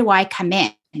where do I come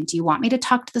in? And do you want me to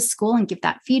talk to the school and give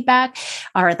that feedback,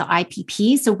 or the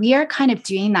IPP? So we are kind of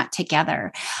doing that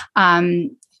together.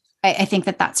 I think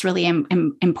that that's really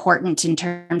important in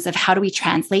terms of how do we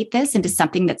translate this into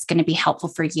something that's going to be helpful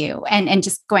for you, and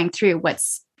just going through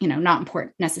what's, not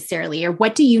important necessarily, or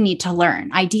what do you need to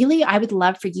learn? Ideally, I would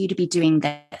love for you to be doing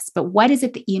this, but what is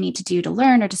it that you need to do to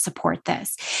learn or to support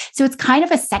this? So it's kind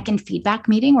of a second feedback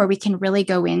meeting where we can really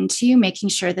go into making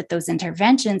sure that those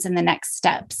interventions and the next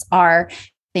steps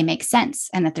they make sense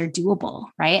and that they're doable,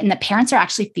 right? And the parents are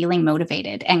actually feeling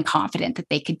motivated and confident that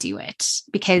they could do it,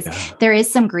 because there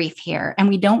is some grief here, and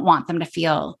we don't want them to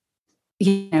feel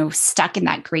stuck in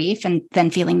that grief and then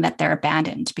feeling that they're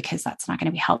abandoned, because that's not going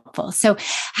to be helpful. So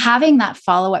having that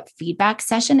follow-up feedback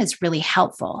session is really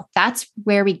helpful. That's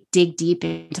where we dig deep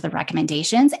into the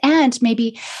recommendations and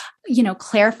maybe,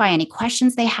 clarify any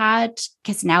questions they had,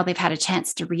 because now they've had a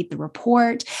chance to read the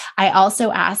report. I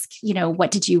also ask,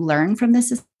 what did you learn from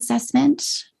this assessment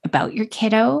about your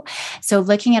kiddo? So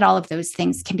looking at all of those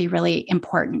things can be really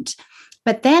important.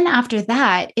 But then after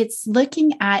that, it's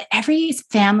looking at every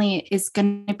family is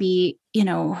going to be,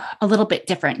 a little bit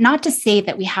different. Not to say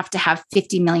that we have to have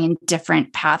 50 million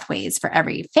different pathways for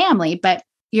every family, but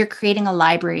you're creating a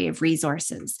library of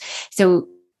resources. So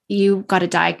you got a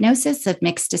diagnosis of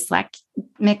mixed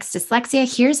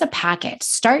dyslexia. Here's a packet.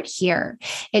 Start here.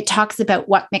 It talks about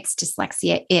what mixed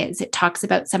dyslexia is. It talks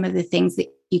about some of the things that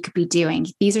you could be doing.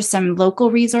 These are some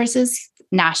local resources,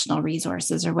 national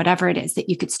resources, or whatever it is that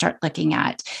you could start looking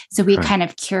at. So we kind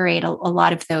of curate a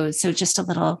lot of those. So just a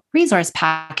little resource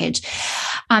package.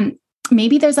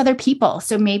 Maybe there's other people.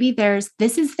 So maybe this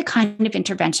is the kind of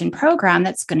intervention program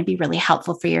that's going to be really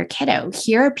helpful for your kiddo.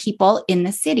 Here are people in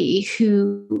the city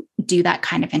who do that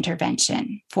kind of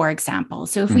intervention, for example.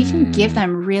 So if we can give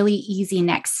them really easy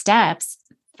next steps,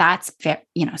 that's,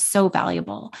 so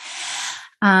valuable.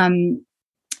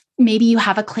 Maybe you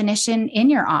have a clinician in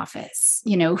your office,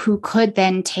 who could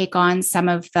then take on some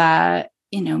of the,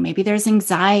 maybe there's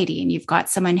anxiety and you've got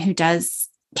someone who does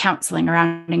counseling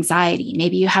around anxiety.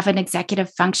 Maybe you have an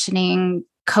executive functioning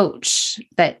coach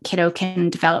that kiddo can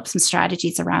develop some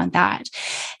strategies around that.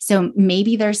 So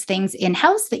maybe there's things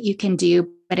in-house that you can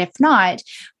do, but if not,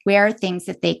 where are things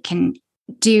that they can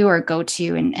do or go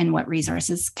to and what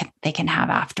resources they can have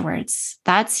afterwards?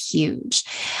 That's huge.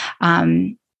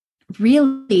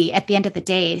 Really, at the end of the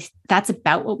day, that's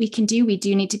about what we can do. We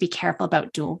do need to be careful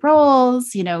about dual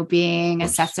roles, being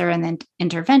assessor and then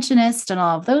interventionist and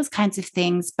all of those kinds of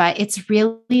things. But it's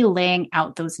really laying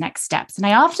out those next steps. And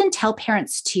I often tell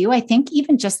parents too, I think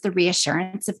even just the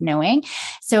reassurance of knowing.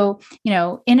 So,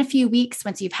 in a few weeks,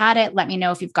 once you've had it, let me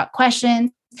know if you've got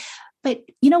questions. But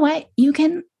you know what? You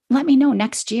can let me know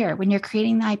next year when you're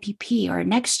creating the IPP, or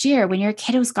next year when your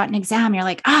kiddo's got an exam, you're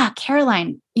like,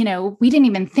 Caroline, we didn't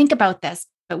even think about this,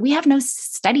 but we have no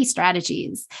study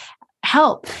strategies.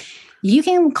 Help. You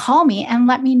can call me and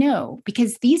let me know,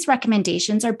 because these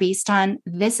recommendations are based on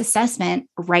this assessment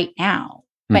right now.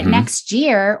 But next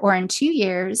year or in 2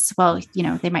 years, well,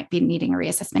 they might be needing a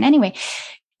reassessment anyway.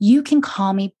 You can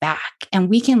call me back and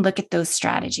we can look at those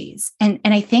strategies. And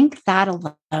I think that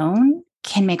alone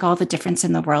can make all the difference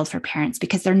in the world for parents,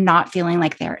 because they're not feeling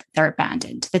like they're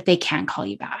abandoned, that they can call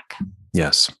you back.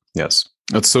 Yes.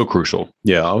 That's so crucial.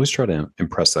 Yeah. I always try to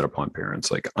impress that upon parents.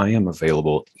 Like, I am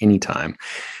available anytime.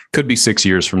 Could be 6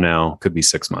 years from now, could be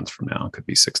 6 months from now, could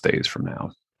be 6 days from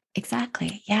now.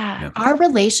 Exactly. Yeah. Our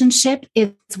relationship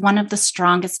is one of the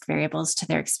strongest variables to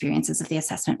their experiences of the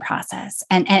assessment process.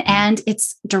 And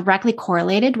it's directly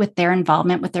correlated with their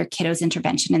involvement with their kiddo's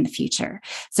intervention in the future.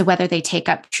 So whether they take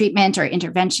up treatment or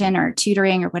intervention or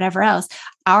tutoring or whatever else,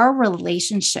 our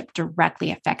relationship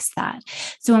directly affects that.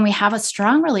 So when we have a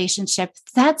strong relationship,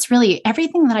 that's really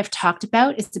everything that I've talked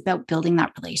about is about building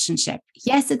that relationship.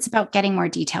 Yes, it's about getting more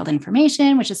detailed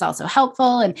information, which is also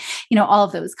helpful, and all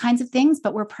of those kinds of things,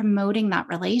 but we're promoting that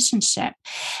relationship.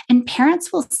 And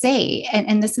parents will say,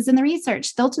 and this is in the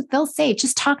research, they'll say,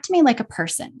 just talk to me like a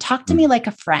person, talk to me like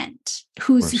a friend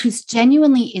who's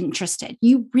genuinely interested.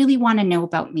 You really want to know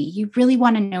about me. You really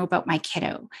want to know about my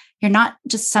kiddo. You're not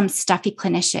just some stuffy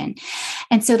clinician.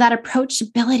 And so that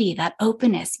approachability, that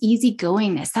openness,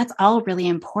 easygoingness, that's all really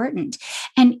important.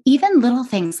 And even little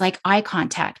things like eye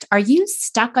contact. Are you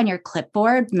stuck on your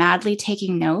clipboard, madly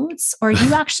taking notes? Or are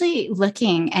you actually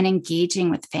looking and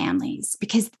engaging with families?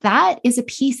 Because that is a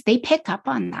piece, they pick up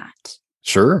on that.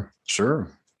 Sure.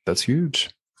 That's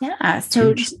huge. Yeah.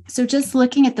 So just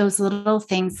looking at those little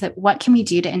things, that what can we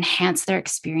do to enhance their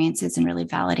experiences and really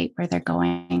validate where they're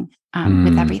going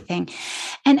with everything.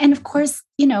 And of course,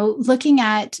 looking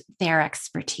at their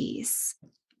expertise,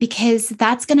 because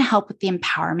that's going to help with the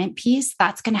empowerment piece.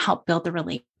 That's going to help build the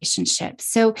relationship.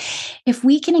 So if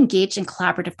we can engage in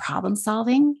collaborative problem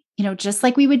solving, just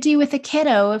like we would do with a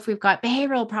kiddo, if we've got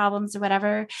behavioral problems or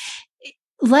whatever,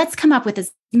 let's come up with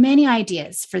as many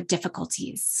ideas for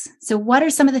difficulties. So what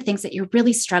are some of the things that you're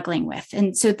really struggling with?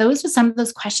 And so those are some of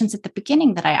those questions at the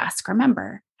beginning that I ask.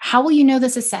 Remember, how will you know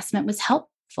this assessment was helpful?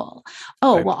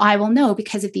 Oh, well, I will know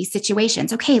because of these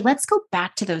situations. Okay, let's go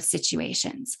back to those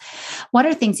situations. What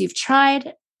are things you've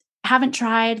tried, haven't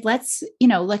tried? Let's,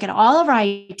 look at all of our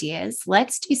ideas.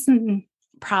 Let's do some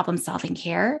problem solving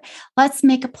here. Let's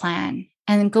make a plan.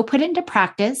 and then go put it into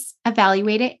practice,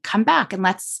 evaluate it, come back and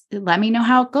let me know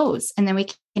how it goes. And then we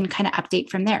can kind of update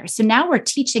from there. So now we're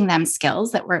teaching them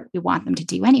skills that we want them to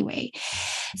do anyway.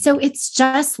 So it's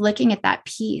just looking at that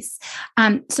piece.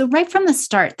 So right from the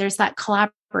start, there's that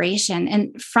collaboration.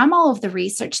 And from all of the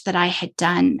research that I had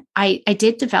done, I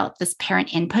did develop this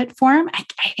parent input form.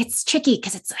 It's tricky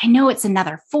because I know it's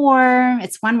another form.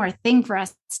 It's one more thing for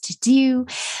us to do,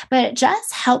 but it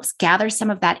just helps gather some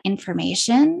of that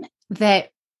information that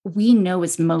we know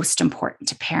is most important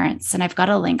to parents. And I've got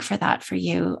a link for that for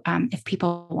you if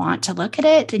people want to look at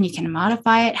it, and you can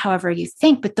modify it however you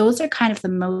think. But those are kind of the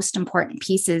most important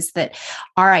pieces that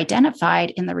are identified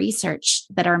in the research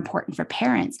that are important for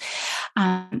parents.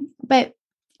 But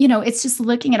it's just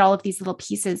looking at all of these little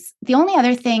pieces. The only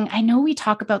other thing, I know we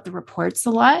talk about the reports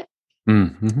a lot.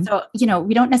 Mm-hmm. So,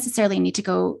 we don't necessarily need to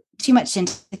go too much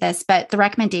into this, but the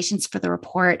recommendations for the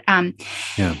report,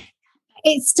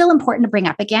 it's still important to bring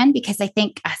up again, because I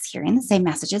think us hearing the same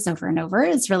messages over and over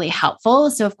is really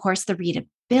helpful. So, of course, the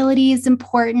readability is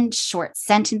important, short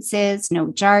sentences,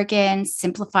 no jargon,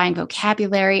 simplifying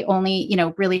vocabulary, only,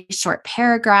 really short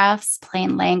paragraphs,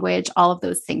 plain language, all of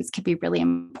those things can be really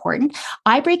important.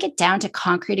 I break it down to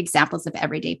concrete examples of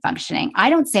everyday functioning. I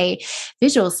don't say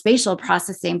visual, spatial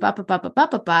processing, blah, blah, blah, blah, blah,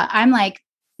 blah, blah. I'm like,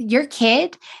 your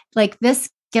kid, like this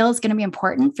skill is going to be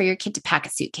important for your kid to pack a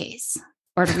suitcase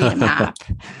or to read a map,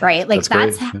 right? Like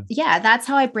that's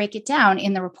how I break it down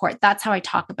in the report. That's how I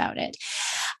talk about it.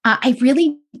 I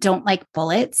really don't like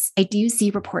bullets. I do see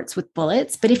reports with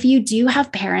bullets, but if you do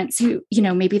have parents who,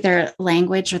 maybe their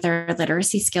language or their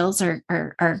literacy skills are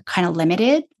kind of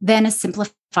limited, then a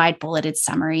simplified bulleted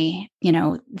summary,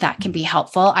 that can be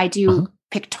helpful. I do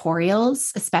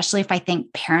pictorials, especially if I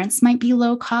think parents might be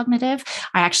low cognitive.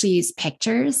 I actually use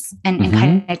pictures and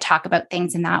kind of talk about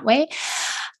things in that way.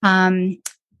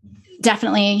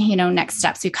 Definitely, next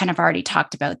steps, we kind of already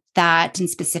talked about that, and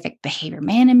specific behavior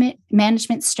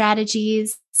management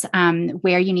strategies,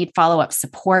 where you need follow-up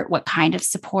support, what kind of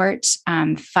support,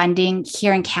 funding.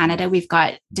 Here in Canada, we've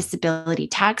got disability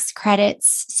tax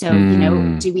credits. So,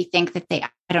 do we think that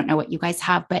I don't know what you guys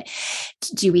have, but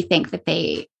do we think that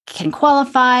they can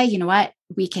qualify? You know what?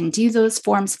 We can do those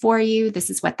forms for you. This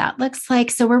is what that looks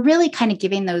like. So we're really kind of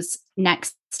giving those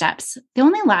next steps. The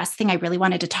only last thing I really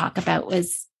wanted to talk about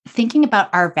was thinking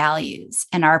about our values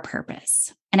and our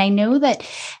purpose. And I know that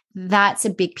that's a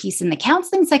big piece in the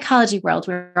counseling psychology world.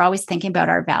 We're always thinking about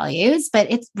our values, but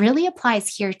it really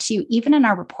applies here too, even in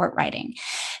our report writing.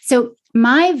 So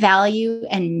my value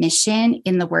and mission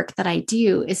in the work that I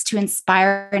do is to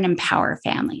inspire and empower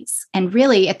families. And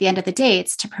really, at the end of the day,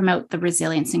 it's to promote the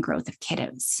resilience and growth of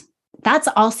kiddos. That's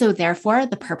also, therefore,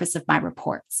 the purpose of my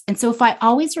reports. And so if I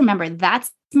always remember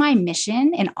that's my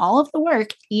mission in all of the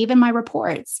work, even my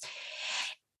reports,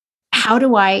 how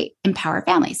do I empower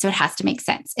families? So it has to make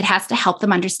sense. It has to help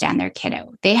them understand their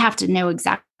kiddo. They have to know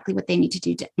exactly what they need to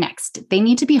do next. They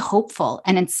need to be hopeful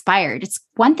and inspired. It's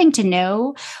one thing to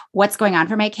know what's going on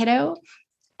for my kiddo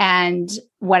and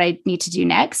what I need to do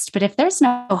next. But if there's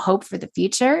no hope for the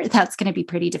future, that's going to be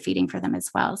pretty defeating for them as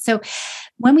well. So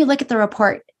when we look at the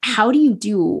report, how do you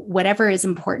do whatever is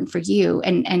important for you,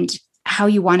 and how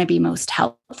you want to be most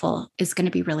helpful is going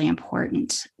to be really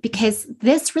important, because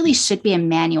this really should be a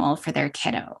manual for their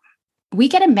kiddo. We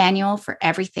get a manual for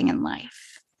everything in life.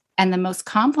 And the most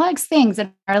complex things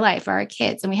in our life are our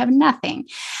kids, and we have nothing.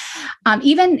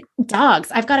 Even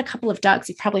dogs. I've got a couple of dogs.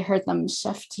 You've probably heard them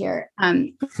shift here.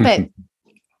 But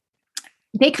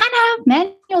they kind of have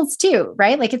manuals too,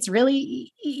 right? Like it's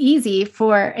really easy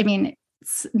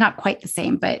it's not quite the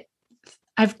same, but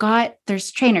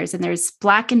there's trainers and there's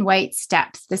black and white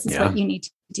steps. This is what you need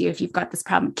to do if you've got this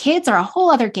problem. Kids are a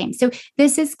whole other game. So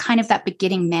this is kind of that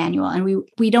beginning manual, and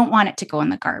we don't want it to go in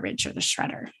the garbage or the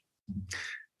shredder.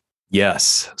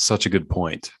 Yes, such a good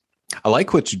point. I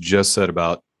like what you just said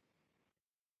about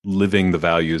living the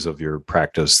values of your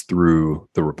practice through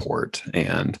the report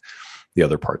and the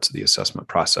other parts of the assessment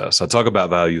process. I talk about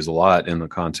values a lot in the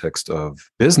context of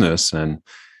business and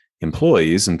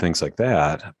employees and things like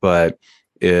that, but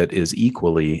it is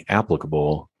equally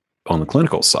applicable on the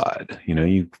clinical side.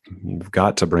 You've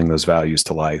got to bring those values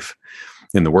to life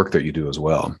in the work that you do as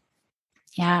well.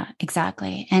 Yeah,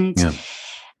 exactly. And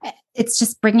it's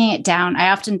just bringing it down.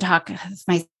 I often talk of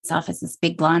myself as this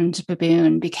big blonde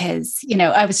baboon because,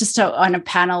 I was just on a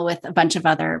panel with a bunch of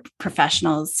other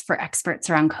professionals for experts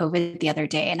around COVID the other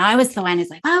day. And I was the one who's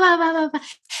like, blah, blah, blah, blah,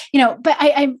 blah. But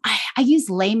I use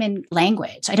layman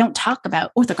language. I don't talk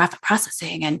about orthographic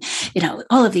processing and,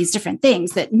 all of these different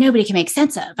things that nobody can make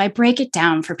sense of. I break it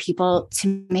down for people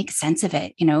to make sense of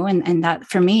it, and that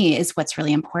for me is what's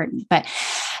really important. But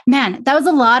Man, that was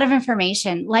a lot of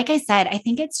information. Like I said, I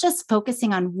think it's just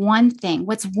focusing on one thing.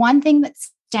 What's one thing that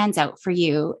stands out for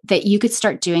you that you could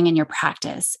start doing in your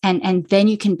practice? And then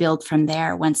you can build from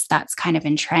there once that's kind of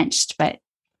entrenched, but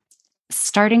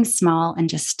starting small and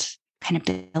just kind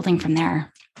of building from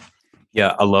there.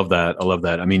 Yeah, I love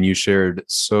that. I mean, you shared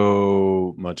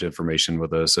so much information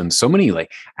with us and so many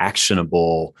like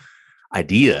actionable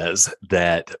ideas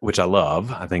which I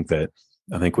love. I think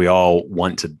we all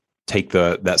want to take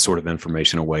that sort of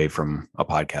information away from a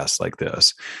podcast like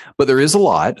this, but there is a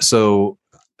lot. So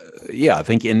yeah, I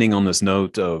think ending on this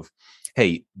note of,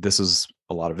 hey, this is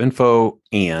a lot of info,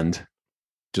 and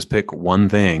just pick one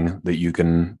thing that you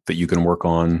can work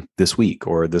on this week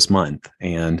or this month,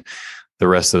 and the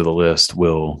rest of the list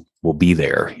will be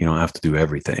there. You don't have to do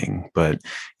everything, but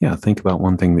yeah, think about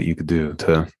one thing that you could do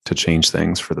to change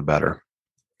things for the better.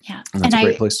 Yeah, and that's a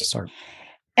great place to start.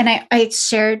 And I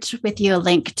shared with you a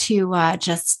link to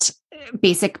just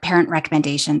basic parent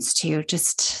recommendations too,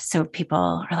 just so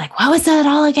people are like, what was that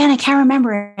all again? I can't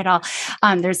remember it all.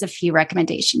 There's a few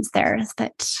recommendations there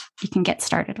that you can get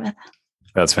started with.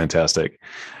 That's fantastic.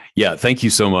 Yeah, thank you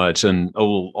so much. And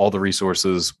all the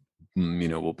resources,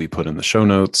 will be put in the show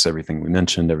notes, everything we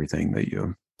mentioned, everything that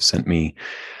you sent me.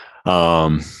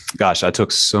 Gosh, I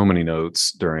took so many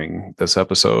notes during this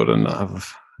episode, and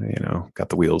I've, got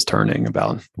the wheels turning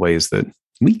about ways that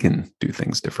we can do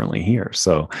things differently here.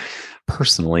 So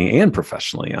personally and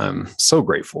professionally, I'm so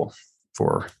grateful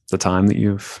for the time that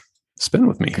you've spent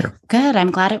with me here. Good. I'm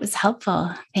glad it was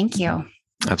helpful. Thank you.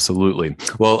 Absolutely.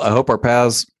 Well, I hope our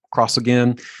paths cross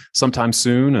again sometime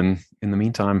soon. And in the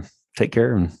meantime, take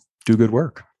care and do good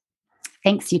work.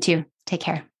 Thanks. You too. Take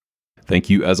care. Thank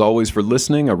you, as always, for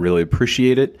listening. I really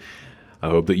appreciate it. I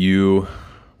hope that you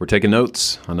were taking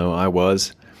notes. I know I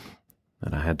was.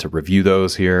 And I had to review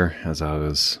those here as I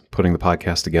was putting the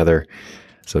podcast together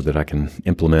so that I can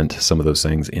implement some of those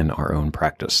things in our own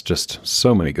practice. Just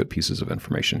so many good pieces of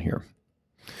information here.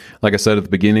 Like I said at the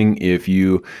beginning, if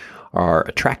you are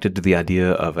attracted to the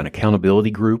idea of an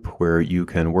accountability group where you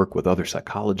can work with other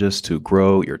psychologists to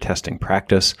grow your testing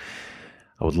practice,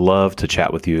 I would love to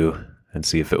chat with you and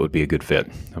see if it would be a good fit.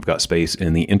 I've got space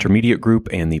in the intermediate group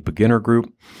and the beginner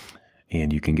group,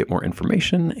 and you can get more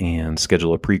information and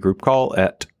schedule a pre-group call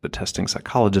at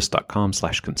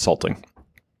thetestingpsychologist.com/consulting.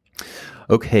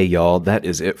 Okay, y'all, that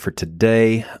is it for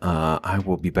today. I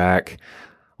will be back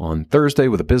on Thursday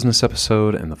with a business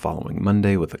episode and the following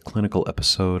Monday with a clinical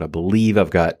episode. I believe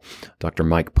I've got Dr.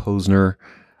 Mike Posner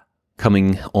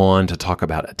coming on to talk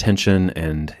about attention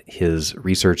and his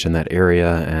research in that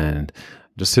area and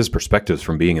just his perspectives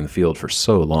from being in the field for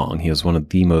so long. He is one of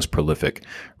the most prolific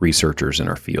researchers in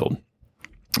our field,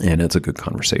 and it's a good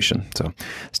conversation. So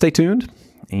stay tuned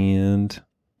and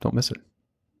don't miss it.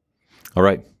 All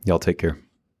right, y'all take care.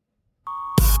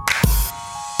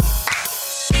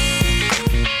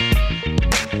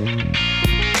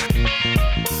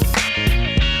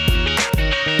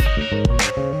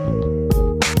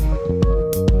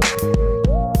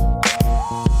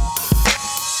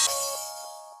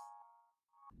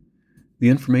 The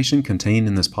information contained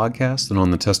in this podcast and on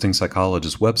the Testing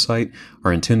Psychologist website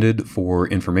are intended for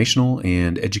informational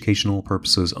and educational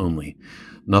purposes only.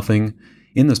 Nothing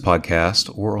in this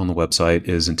podcast or on the website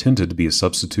is intended to be a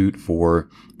substitute for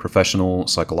professional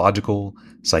psychological,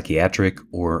 psychiatric,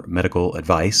 or medical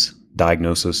advice,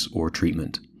 diagnosis, or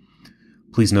treatment.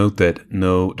 Please note that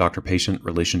no doctor-patient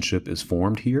relationship is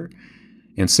formed here,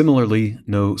 and similarly,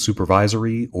 no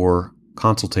supervisory or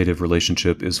consultative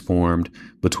relationship is formed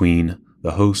between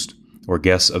the host or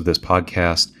guests of this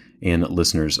podcast and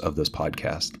listeners of this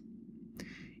podcast.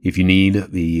 If you need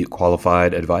the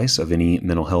qualified advice of any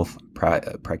mental health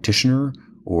practitioner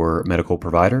or medical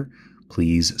provider,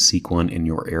 please seek one in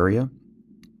your area.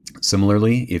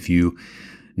 Similarly, if you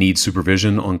need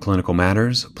supervision on clinical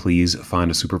matters, please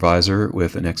find a supervisor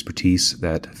with an expertise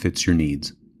that fits your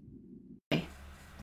needs.